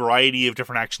the variety of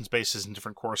different action spaces and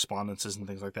different correspondences and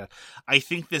things like that, I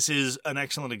think this is an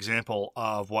excellent example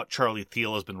of what Charlie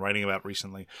Thiel has been writing about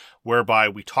recently, whereby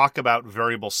we talk about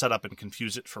variable setup and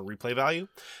confuse it for replay value.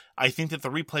 I think that the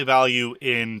replay value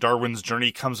in Darwin's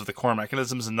Journey comes with the core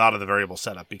mechanisms and not of the variable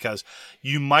setup, because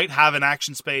you might have an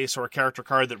action space or a character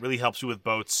card that really helps you with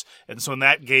boats, and so in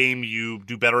that game you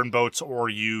do better in boats, or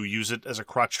you use it as a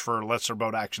crutch for lesser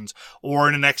boat actions, or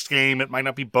in the next game it might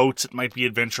not be boats, it might be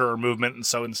adventure or movement, and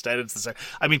so instead it's the same.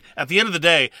 I mean, at the end of the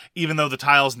day, even though the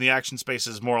tiles and the action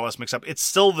spaces more or less mix up, it's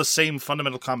still the same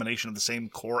fundamental combination of the same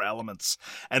core elements.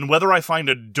 And whether I find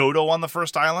a dodo on the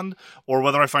first island, or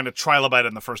whether I find a trilobite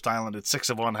on the first island, it's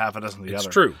 6 of one, half a dozen of the other.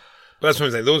 It's true. But that's what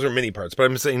I'm saying. Those are mini parts. But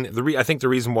I'm saying I think the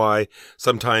reason why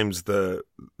sometimes the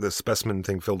specimen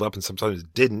thing filled up and sometimes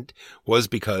it didn't was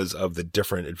because of the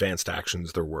different advanced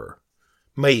actions there were.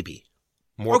 Maybe.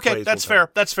 More okay, that's fair.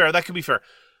 That's fair. That could be fair.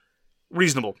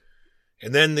 Reasonable.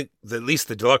 And then at least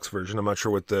the deluxe version, I'm not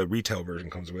sure what the retail version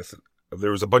comes with.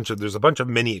 There's a bunch of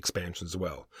mini expansions as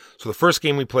well. So the first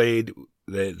game we played,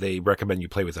 they recommend you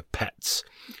play with the pets.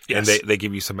 Yes. And they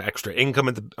give you some extra income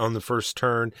on the first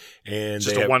turn, and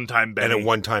just a one-time Benny. And a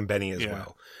one-time Benny as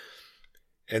well.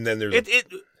 And then there's it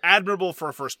admirable for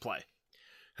a first play.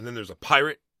 And then there's a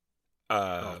pirate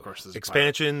of course there's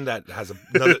expansion that has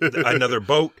another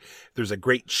boat. There's a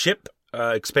great ship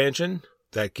expansion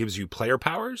that gives you player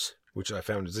powers, which I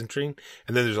found is interesting.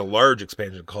 And then there's a large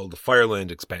expansion called the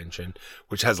Fireland expansion,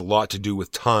 which has a lot to do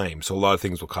with time. So a lot of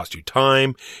things will cost you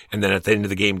time. And then at the end of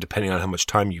the game, depending on how much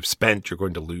time you've spent, you're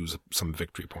going to lose some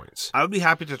victory points. I would be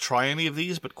happy to try any of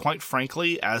these, but quite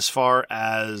frankly, as far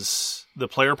as the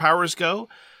player powers go,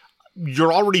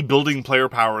 you're already building player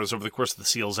powers over the course of the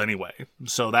seals anyway.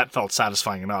 So that felt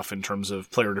satisfying enough in terms of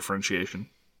player differentiation.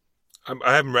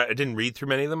 I didn't read through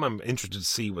many of them. I'm interested to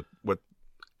see what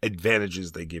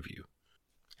advantages they give you.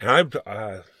 And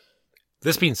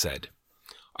this being said,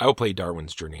 I will play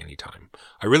Darwin's Journey anytime.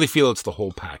 I really feel it's the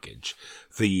whole package.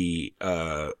 The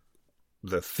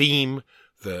theme,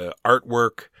 the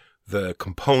artwork, the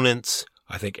components.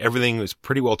 I think everything is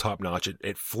pretty well top notch.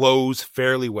 It flows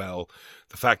fairly well.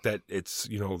 The fact that it's,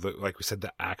 like we said,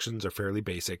 the actions are fairly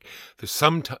basic. There's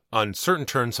on certain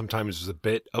turns, sometimes there's a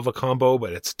bit of a combo,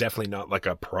 but it's definitely not like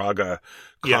a Praga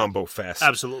combo fest.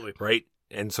 Absolutely. Right?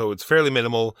 And so it's fairly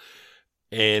minimal,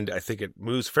 and I think it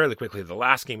moves fairly quickly. The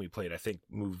last game we played, I think,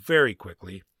 moved very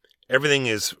quickly. Everything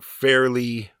is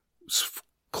fairly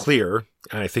clear,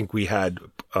 and I think we had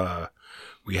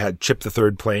Chip the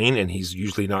Third playing, and he's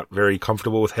usually not very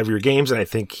comfortable with heavier games, and I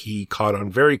think he caught on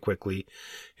very quickly.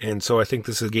 And so I think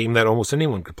this is a game that almost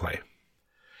anyone could play.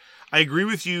 I agree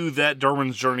with you that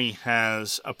Darwin's Journey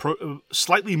has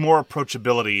slightly more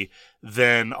approachability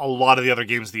than a lot of the other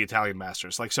games of the Italian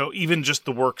masters. Like, so even just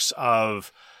the works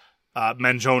of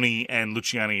Mangione and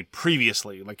Luciani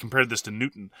previously, like compared this to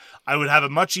Newton, I would have a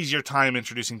much easier time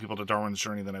introducing people to Darwin's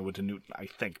Journey than I would to Newton, I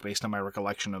think, based on my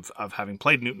recollection of having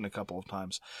played Newton a couple of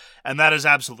times. And that is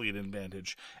absolutely an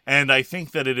advantage. And I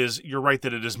think that you're right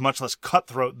that it is much less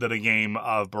cutthroat than a game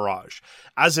of Barrage.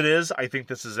 As it is, I think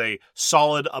this is a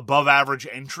solid above average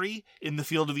entry in the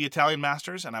field of the Italian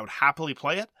masters, and I would happily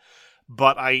play it.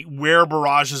 But where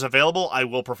Barrage is available, I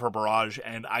will prefer Barrage,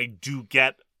 and I do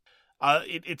get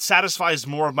it satisfies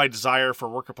more of my desire for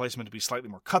worker placement to be slightly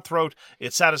more cutthroat.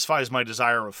 It satisfies my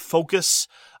desire of focus,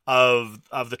 of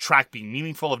the track being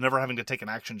meaningful, of never having to take an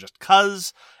action just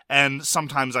 'cause. And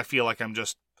sometimes I feel like I'm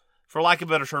just, for lack of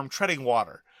a better term, treading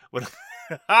water.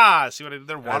 See what I did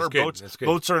there? Water boats.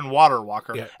 Boats are in water,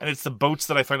 Walker. Yeah. And it's the boats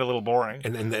that I find a little boring.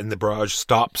 And the barrage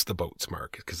stops the boats,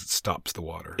 Mark, because it stops the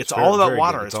water. It's all about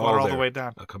water. It's water all the way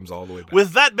down. It comes all the way back.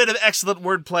 With that bit of excellent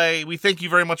wordplay, we thank you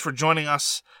very much for joining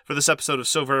us for this episode of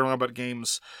So Very Wrong About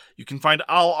Games. You can find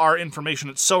all our information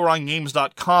at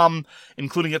SoWrongGames.com,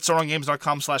 including at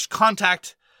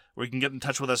SoWrongGames.com/contact, where you can get in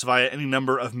touch with us via any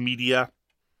number of media.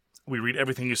 We read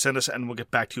everything you send us, and we'll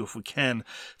get back to you if we can.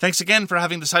 Thanks again for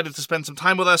having decided to spend some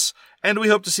time with us, and we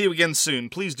hope to see you again soon.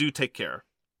 Please do take care.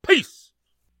 Peace!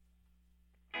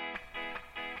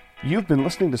 You've been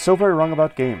listening to So Very Wrong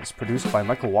About Games, produced by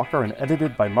Michael Walker and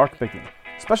edited by Mark Bigney.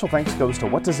 Special thanks goes to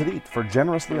What Does It Eat for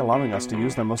generously allowing us to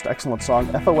use their most excellent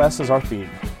song, FOS, as our theme.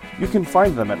 You can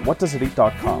find them at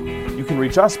whatdoesiteat.com. You can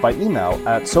reach us by email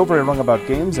at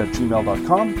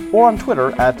soverywrongaboutgames@gmail.com or on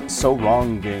Twitter at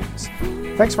SoWrongGames.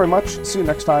 Thanks very much, see you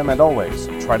next time, and always,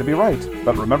 try to be right,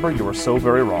 but remember you are so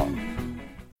very wrong.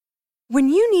 When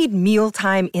you need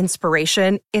mealtime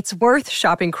inspiration, it's worth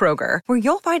shopping Kroger, where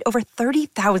you'll find over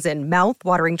 30,000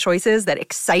 mouth-watering choices that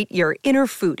excite your inner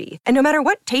foodie. And no matter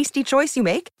what tasty choice you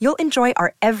make, you'll enjoy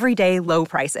our everyday low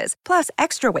prices, plus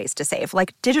extra ways to save,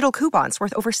 like digital coupons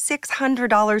worth over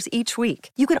 $600 each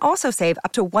week. You can also save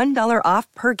up to $1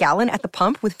 off per gallon at the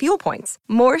pump with fuel points.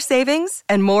 More savings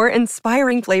and more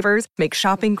inspiring flavors make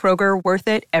shopping Kroger worth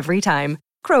it every time.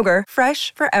 Kroger,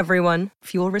 fresh for everyone.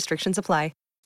 Fuel restrictions apply.